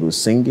song that we'll be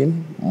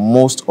singing,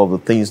 most of the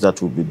things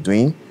that we'll be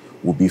doing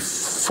will be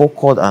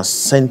focused and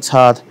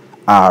centered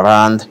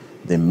around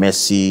the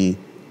mercy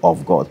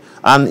of God.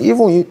 And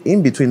even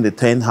in between the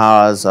 10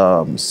 hours,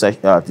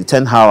 the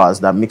 10 hours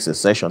that makes a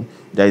session,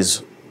 there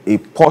is a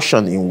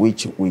portion in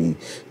which we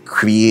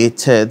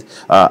created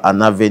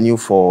an avenue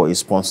for a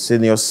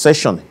spontaneous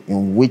session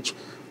in which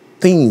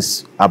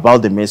things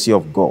about the mercy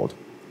of God,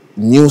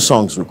 new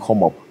songs will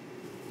come up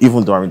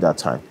even during that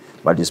time.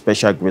 By the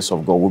special grace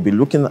of God, we'll be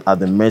looking at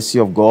the mercy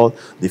of God,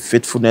 the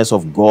faithfulness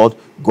of God,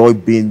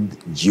 God being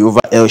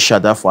Jehovah El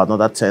Shaddai for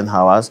another 10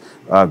 hours,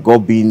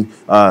 God being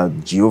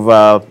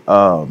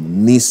Jehovah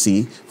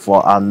Nisi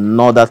for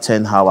another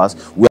 10 hours.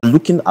 We are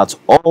looking at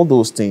all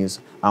those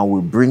things, and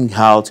we bring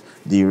out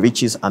the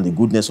riches and the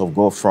goodness of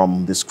God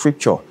from the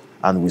scripture,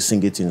 and we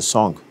sing it in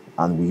song,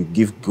 and we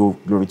give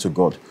glory to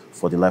God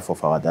for the life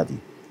of our daddy,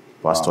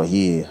 Pastor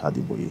Hiei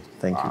Adiboye.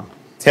 Thank you.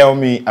 Tell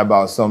me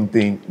about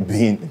something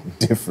being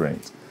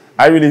different.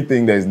 I really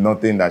think there's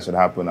nothing that should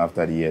happen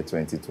after the year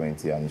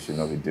 2020 and it should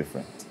not be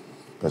different,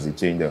 because it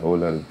changed a whole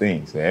lot of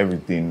things. So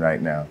everything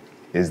right now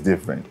is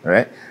different,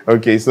 right?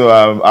 Okay, so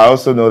I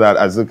also know that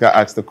Azuka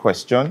asked a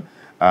question.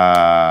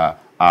 I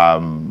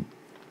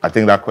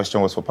think that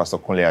question was for Pastor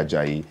Kunle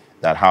Ajayi,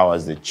 that how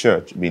has the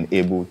church been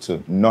able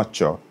to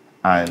nurture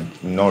and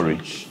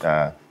nourish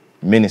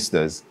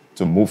ministers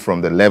to move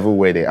from the level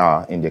where they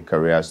are in their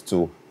careers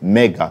to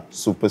mega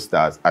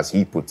superstars, as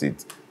he put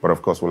it. But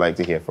of course, we'd like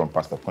to hear from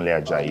Pastor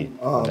Kunle Ajayi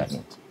on that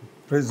note.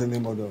 Praise the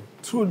name of God.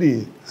 Through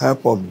the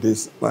help of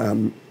this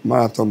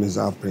Marathon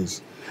Messiah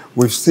Praise,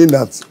 we've seen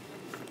that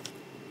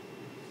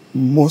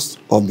most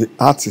of the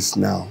artists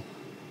now,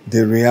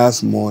 they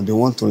rehearse more, they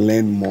want to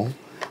learn more.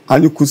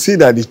 And you could see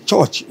that the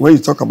church, when you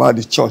talk about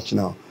the church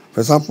now, for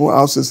example,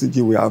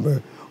 RCCG, we have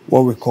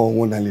what we call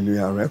One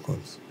Hallelujah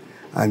Records.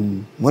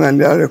 And One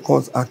Hallelujah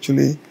Records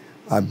actually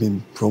have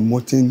been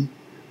promoting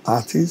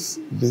artists,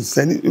 been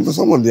sending, even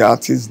some of the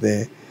artists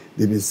there,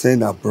 they've been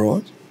sent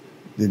abroad.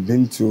 They've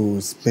been to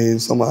Spain,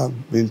 some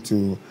have been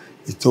to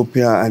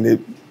Ethiopia, and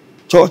the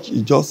church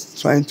is just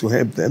trying to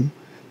help them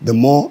the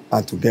more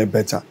and to get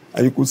better.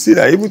 And you could see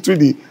that even through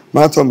the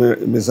Marathon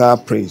Messiah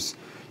Praise,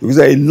 you could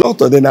say a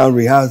lot of them now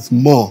rehearse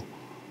more.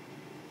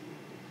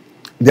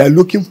 They are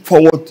looking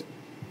forward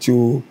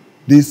to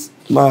this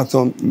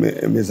Marathon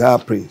Messiah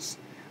Praise,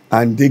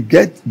 and they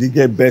get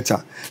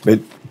better. But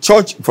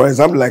church, for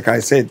example, like I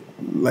said,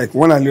 like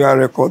One Hallelujah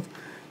Record,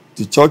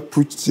 the church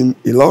puts in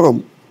a lot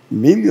of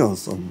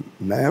millions of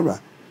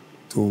naira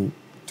to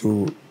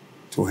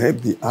help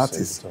the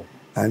artists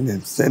and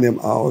then send them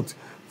out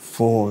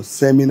for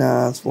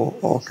seminars, for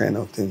all kind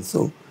of things.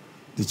 So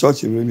the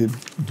church is really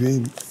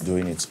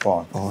doing its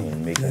part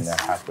in making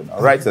that happen.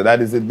 All right, so that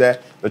is it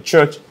there. The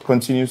church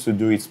continues to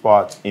do its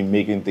part in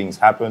making things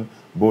happen,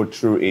 both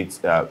through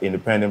its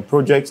independent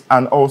projects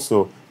and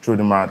also through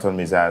the Marathon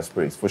Messiah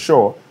Praise. For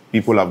sure,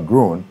 people have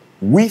grown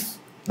with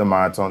the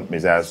Marathon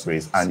Messiah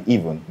Praise and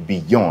even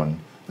beyond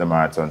the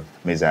Marathon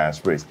Messiah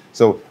Praise.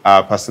 So,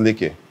 Pastor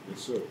Leke, yes,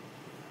 sir.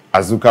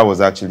 Azuka was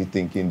actually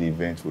thinking the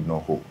event would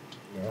not hold.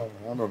 Yeah,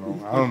 I don't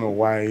know. I don't know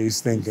why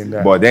he's thinking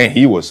that. But then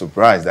he was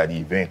surprised that the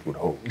event would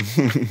hold.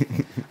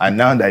 And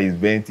now that the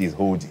event is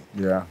holding,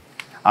 yeah,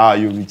 how are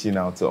you reaching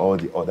out to all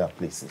the other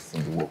places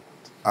in the world?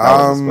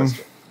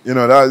 That you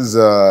know,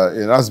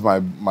 that's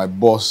my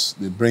boss,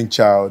 the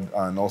brainchild,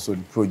 and also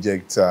the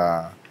project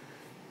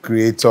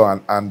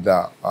creator and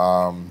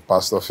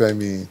Pastor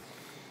Femi.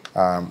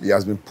 He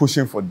has been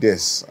pushing for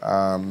this.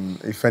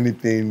 If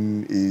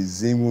anything,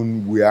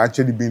 we are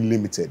actually being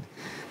limited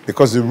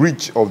because the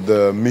reach of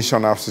the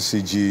mission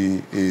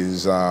RCCG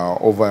is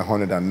over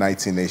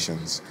 190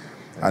 nations.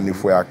 And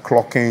if we are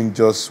clocking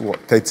just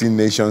 13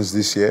 nations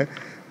this year,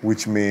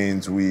 which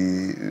means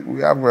we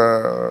have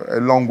a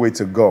long way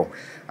to go.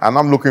 And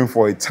I'm looking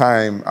for a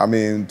time,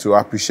 to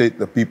appreciate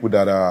the people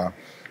that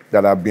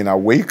have been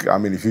awake.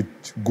 If you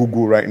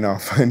Google right now,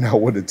 find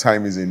out what the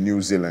time is in New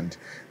Zealand,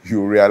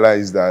 you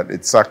realize that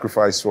it's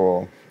sacrifice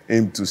for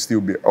him to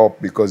still be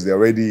up because they're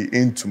already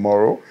in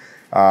tomorrow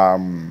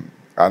and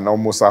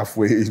almost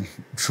halfway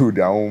through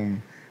their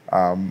own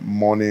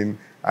morning.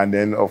 And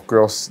then, of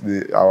course,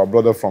 our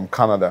brother from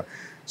Canada.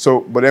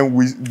 So, but then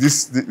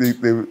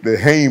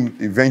the aim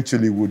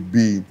eventually would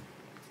be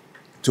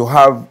to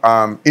have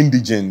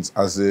indigents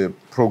as a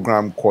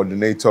program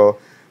coordinator,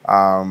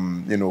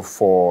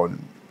 for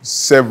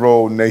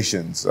several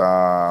nations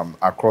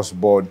across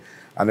board.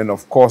 And then,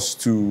 of course,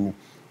 to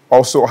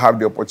also have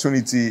the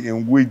opportunity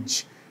in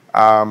which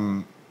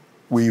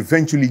we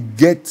eventually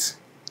get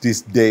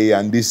this day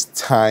and this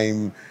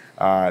time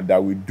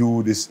that we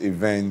do this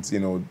event,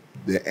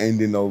 the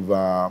ending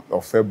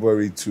of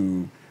February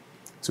to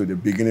the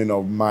beginning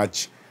of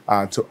March,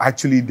 to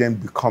actually then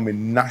become a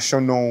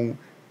national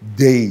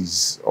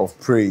days of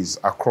praise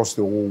across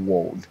the whole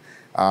world.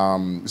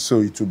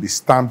 So it will be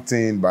stamped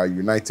in by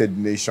United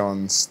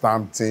Nations,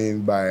 stamped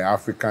in by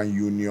African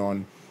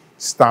Union,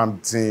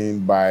 stamped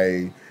in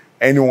by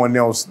anyone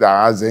else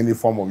that has any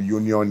form of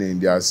union in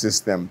their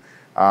system,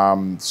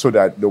 so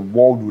that the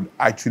world would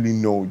actually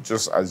know,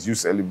 just as you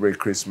celebrate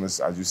Christmas,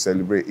 as you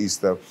celebrate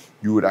Easter,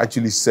 you would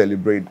actually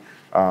celebrate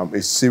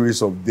a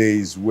series of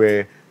days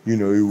where you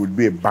know, it would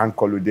be a bank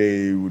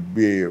holiday, it would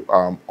be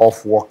a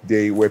off work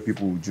day where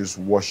people would just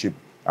worship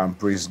and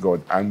praise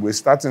God. And we're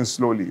starting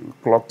slowly. We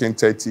clocked in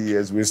 30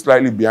 years. We're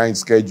slightly behind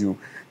schedule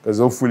because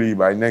hopefully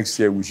by next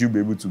year we should be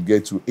able to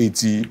get to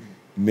 80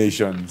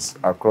 nations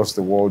across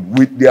the world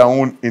with their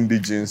own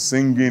indigenes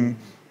singing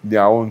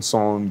their own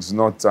songs,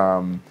 not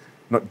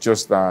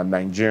just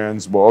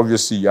Nigerians, but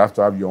obviously you have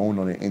to have your own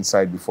on the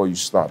inside before you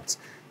start.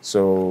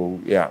 So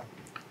yeah.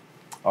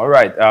 All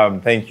right.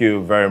 Thank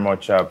you very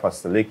much,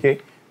 Pastor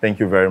Leke. Thank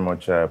you very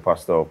much,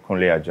 Pastor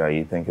Kunle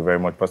Ajayi. Thank you very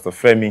much, Pastor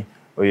Femi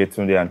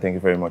Oyetunde, and thank you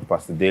very much,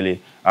 Pastor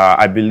Dele.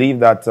 I believe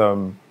that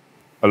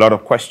a lot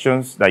of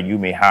questions that you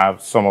may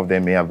have, some of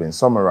them may have been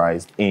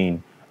summarized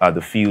in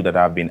the few that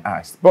have been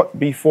asked. But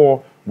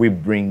before we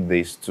bring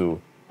this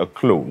to a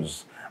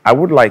close, I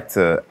would like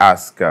to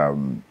ask,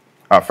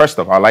 first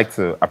off, I'd like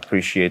to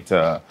appreciate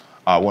our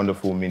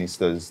wonderful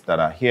ministers that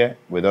are here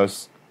with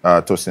us.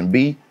 Tosin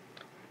B,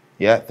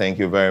 yeah, thank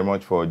you very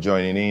much for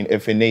joining in.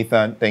 Efe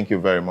Nathan, thank you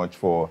very much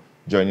for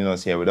joining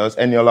us here with us.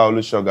 Eniola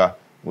Olusoga,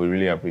 we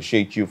really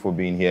appreciate you for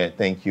being here.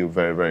 Thank you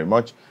very, very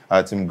much.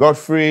 Tim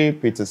Godfrey,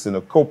 Peterson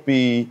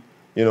Okopi,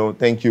 you know,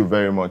 thank you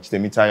very much.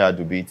 Temitaya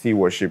Dubi, T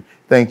Worship,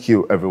 thank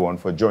you everyone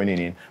for joining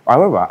in.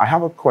 However, I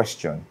have a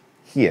question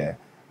here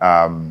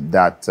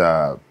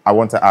that I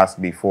want to ask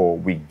before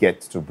we get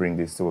to bring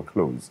this to a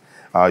close.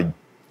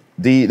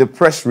 The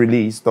press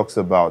release talks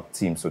about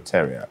Team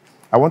Soteria.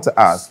 I want to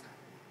ask,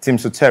 Team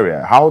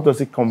Soteria, how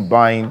does it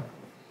combine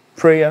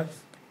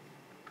prayers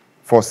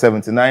for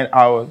 79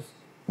 hours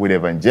with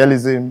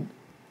evangelism?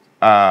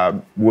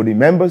 Would the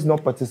members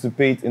not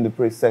participate in the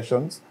prayer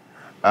sessions?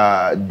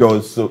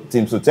 Does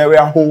Team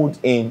Soteria hold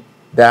in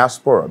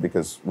diaspora?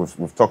 Because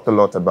we've talked a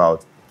lot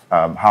about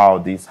how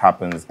this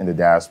happens in the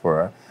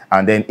diaspora.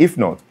 And then if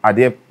not, are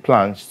there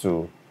plans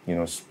to, you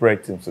know,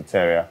 spread Team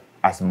Soteria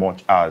as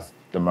much as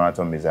the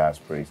Marathon Messiah's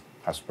Praise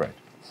has spread?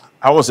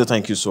 I want to say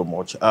thank you so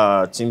much.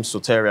 Team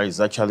Soteria is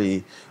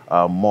actually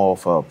more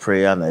of a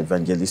prayer and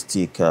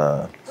evangelistic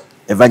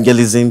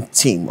evangelism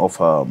team of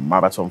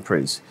Marathon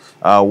Praise.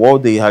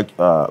 What they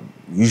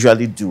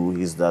usually do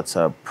is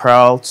that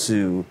prior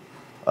to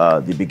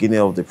the beginning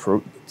of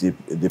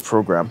the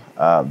program,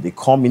 they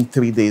come in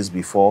 3 days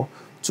before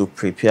to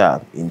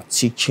prepare in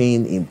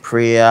teaching, in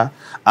prayer,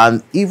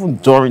 and even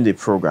during the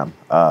program,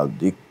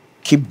 they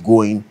keep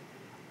going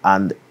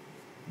and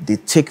they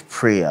take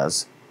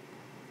prayers.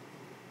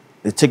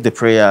 They take the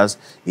prayers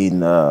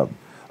in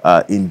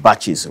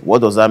batches. What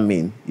does that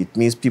mean? It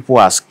means people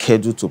are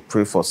scheduled to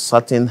pray for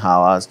certain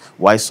hours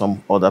while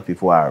some other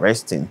people are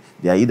resting.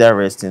 They are either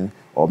resting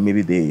or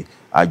maybe they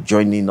are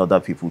joining other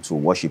people to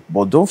worship.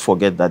 But don't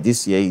forget that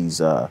this year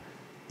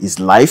is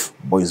live,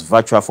 but it's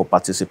virtual for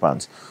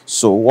participants.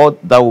 So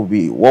what will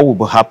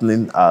be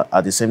happening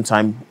at the same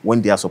time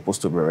when they are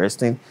supposed to be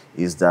resting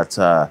is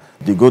that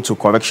they go to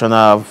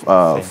correctional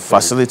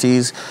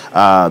facilities,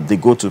 they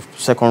go to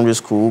secondary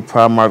school,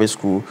 primary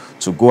school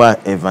to go and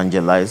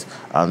evangelize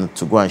and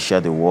to go and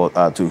share the word,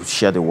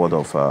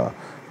 of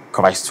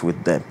Christ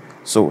with them.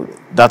 So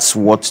that's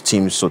what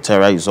Team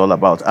Soteria is all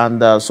about.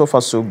 And so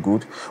far, so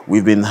good.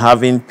 We've been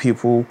having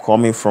people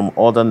coming from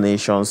other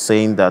nations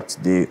saying that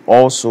they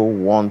also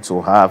want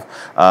to have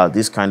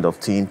this kind of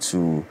thing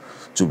to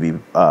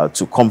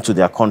come to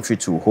their country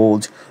to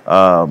hold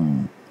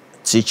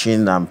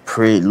teaching and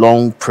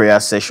long prayer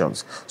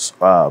sessions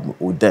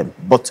with them.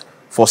 But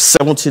for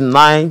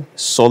 79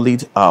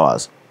 solid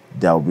hours,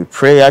 there will be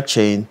prayer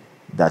chain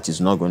that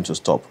is not going to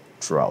stop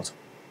throughout.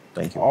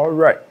 Thank you. All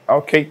right.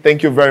 Okay.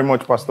 Thank you very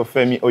much, Pastor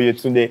Femi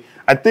Oyetunde.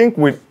 I think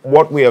with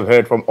what we have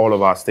heard from all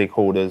of our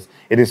stakeholders,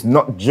 it is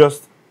not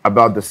just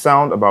about the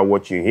sound, about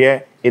what you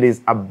hear. It is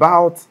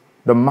about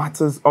the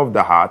matters of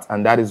the heart.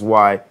 And that is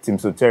why Team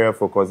Soteria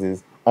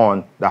focuses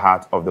on the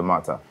heart of the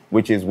matter,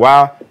 which is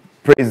while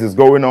praise is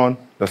going on,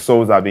 the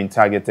souls are being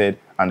targeted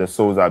and the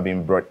souls are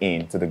being brought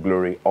in to the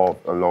glory of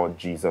the Lord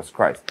Jesus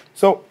Christ.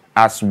 So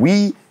as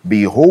we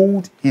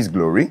behold his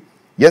glory,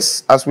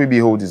 yes, as we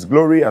behold his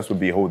glory, as we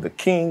behold the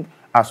King,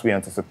 as we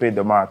anticipate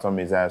the Marathon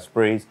Messiah's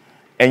Praise,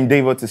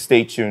 endeavor to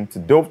stay tuned to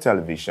Dove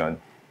Television.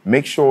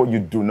 Make sure you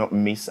do not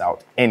miss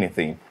out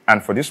anything.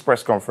 And for this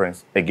press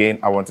conference, again,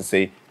 I want to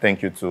say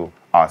thank you to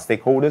our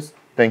stakeholders.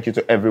 Thank you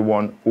to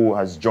everyone who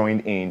has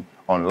joined in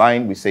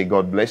online. We say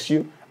God bless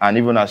you. And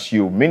even as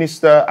you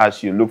minister,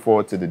 as you look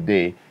forward to the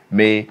day,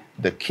 may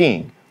the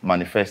King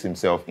manifest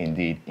himself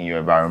indeed in your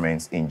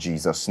environments in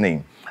Jesus'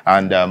 name.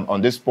 And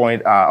on this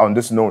point, on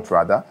this note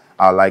rather,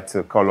 I'd like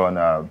to call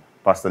on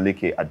Pastor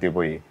Leke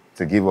Adeboye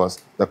to give us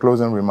the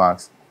closing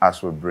remarks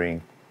as we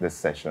bring this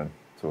session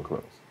to a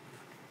close.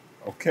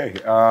 Okay.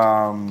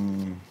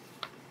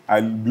 I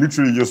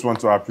literally just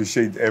want to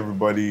appreciate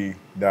everybody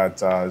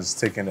that has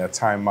taken their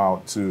time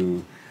out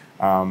to,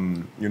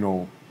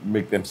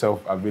 make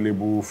themselves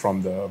available,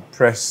 from the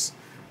press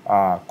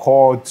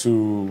call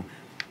to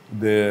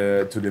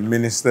the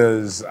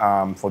ministers,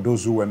 for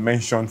those who were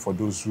mentioned, for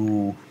those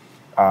who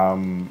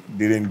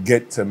didn't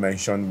get to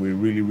mention. We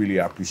really, really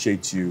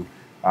appreciate you.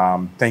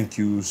 Thank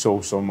you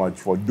so much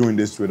for doing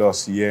this with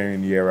us year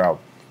in, year out.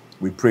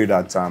 we pray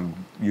that,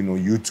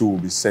 you too will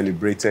be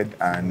celebrated,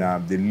 and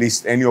the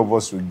least any of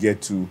us will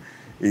get to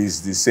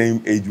is the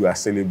same age we are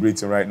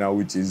celebrating right now,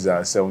 which is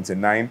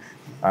 79.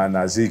 And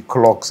as it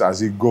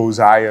goes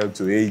higher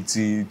to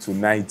 80, to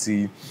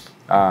 90,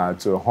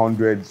 to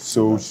 100,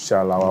 so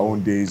shall our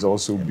own days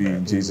also be,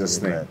 in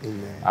Jesus' name.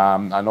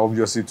 And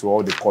obviously to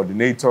all the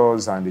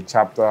coordinators and the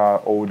chapter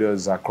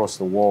holders across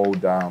the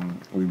world,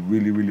 we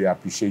really, really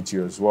appreciate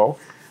you as well.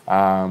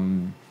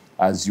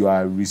 As you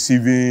are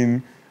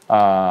receiving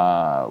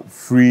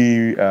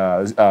free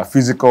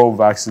physical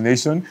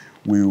vaccination,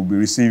 we will be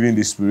receiving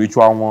the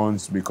spiritual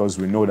ones, because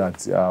we know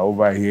that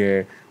over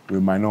here we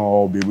might not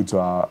all be able to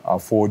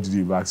afford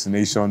the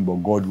vaccination, but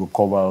God will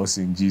cover us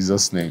in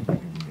Jesus' name.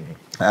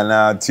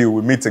 And till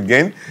we meet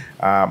again,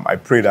 I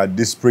pray that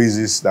these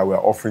praises that we're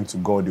offering to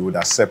God, He would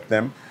accept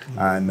them,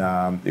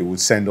 and He would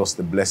send us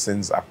the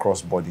blessings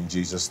across board in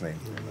Jesus' name.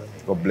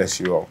 God bless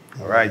you all.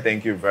 All right.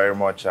 Thank you very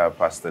much,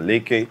 Pastor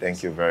Leke.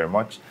 Thank you very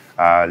much.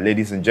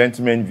 Ladies and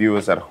gentlemen,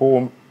 viewers at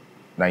home,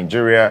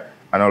 Nigeria,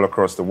 and all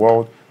across the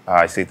world,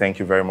 I say thank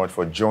you very much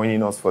for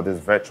joining us for this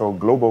virtual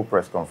global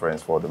press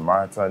conference for the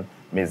Marathon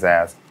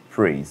Messiah's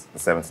Praise, the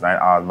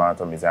 79-hour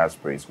Marathon Messiah's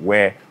Praise,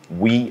 where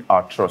we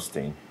are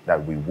trusting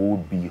that we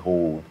would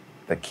behold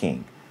the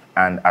King.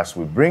 And as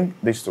we bring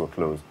this to a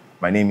close,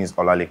 my name is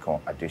Olalekan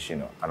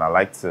Adeshina, and I'd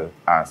like to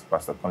ask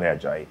Pastor Kunle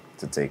Ajayi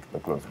to take the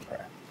closing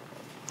prayer.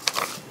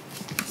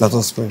 Let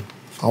us pray.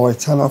 Our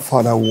eternal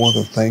Father, we want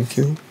to thank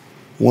you.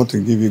 We want to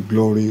give you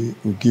glory.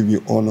 We give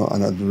you honor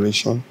and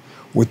adoration.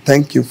 We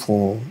thank you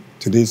for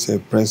today's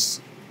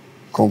press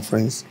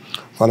conference.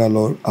 Father,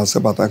 Lord,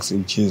 accept our thanks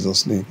in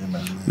Jesus' name.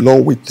 Amen.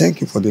 Lord, we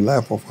thank you for the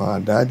life of our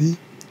daddy.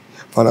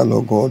 Father,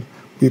 Lord God,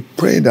 we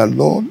pray that,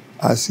 Lord,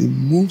 as he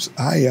moves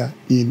higher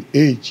in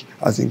age,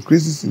 as he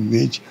increases in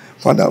age,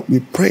 Father,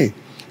 we pray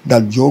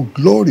that your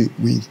glory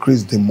will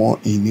increase the more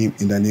in him,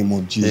 in the name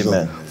of Jesus.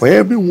 Amen. For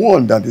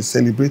everyone that is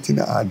celebrating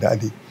our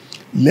daddy,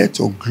 let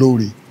your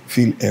glory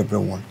fill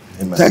everyone.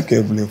 Amen. Thank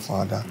you, Heavenly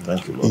Father.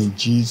 Thank you, Lord. In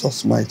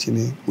Jesus' mighty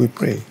name, we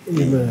pray.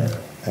 Amen.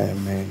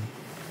 Amen.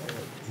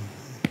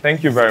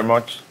 Thank you very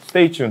much.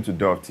 Stay tuned to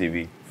Dove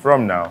TV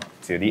from now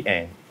till the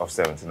end of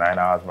 79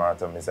 Hours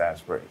Marathon Messiah's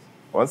Praise.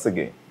 Once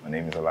again, my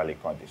name is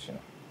Olalekan Adeshina.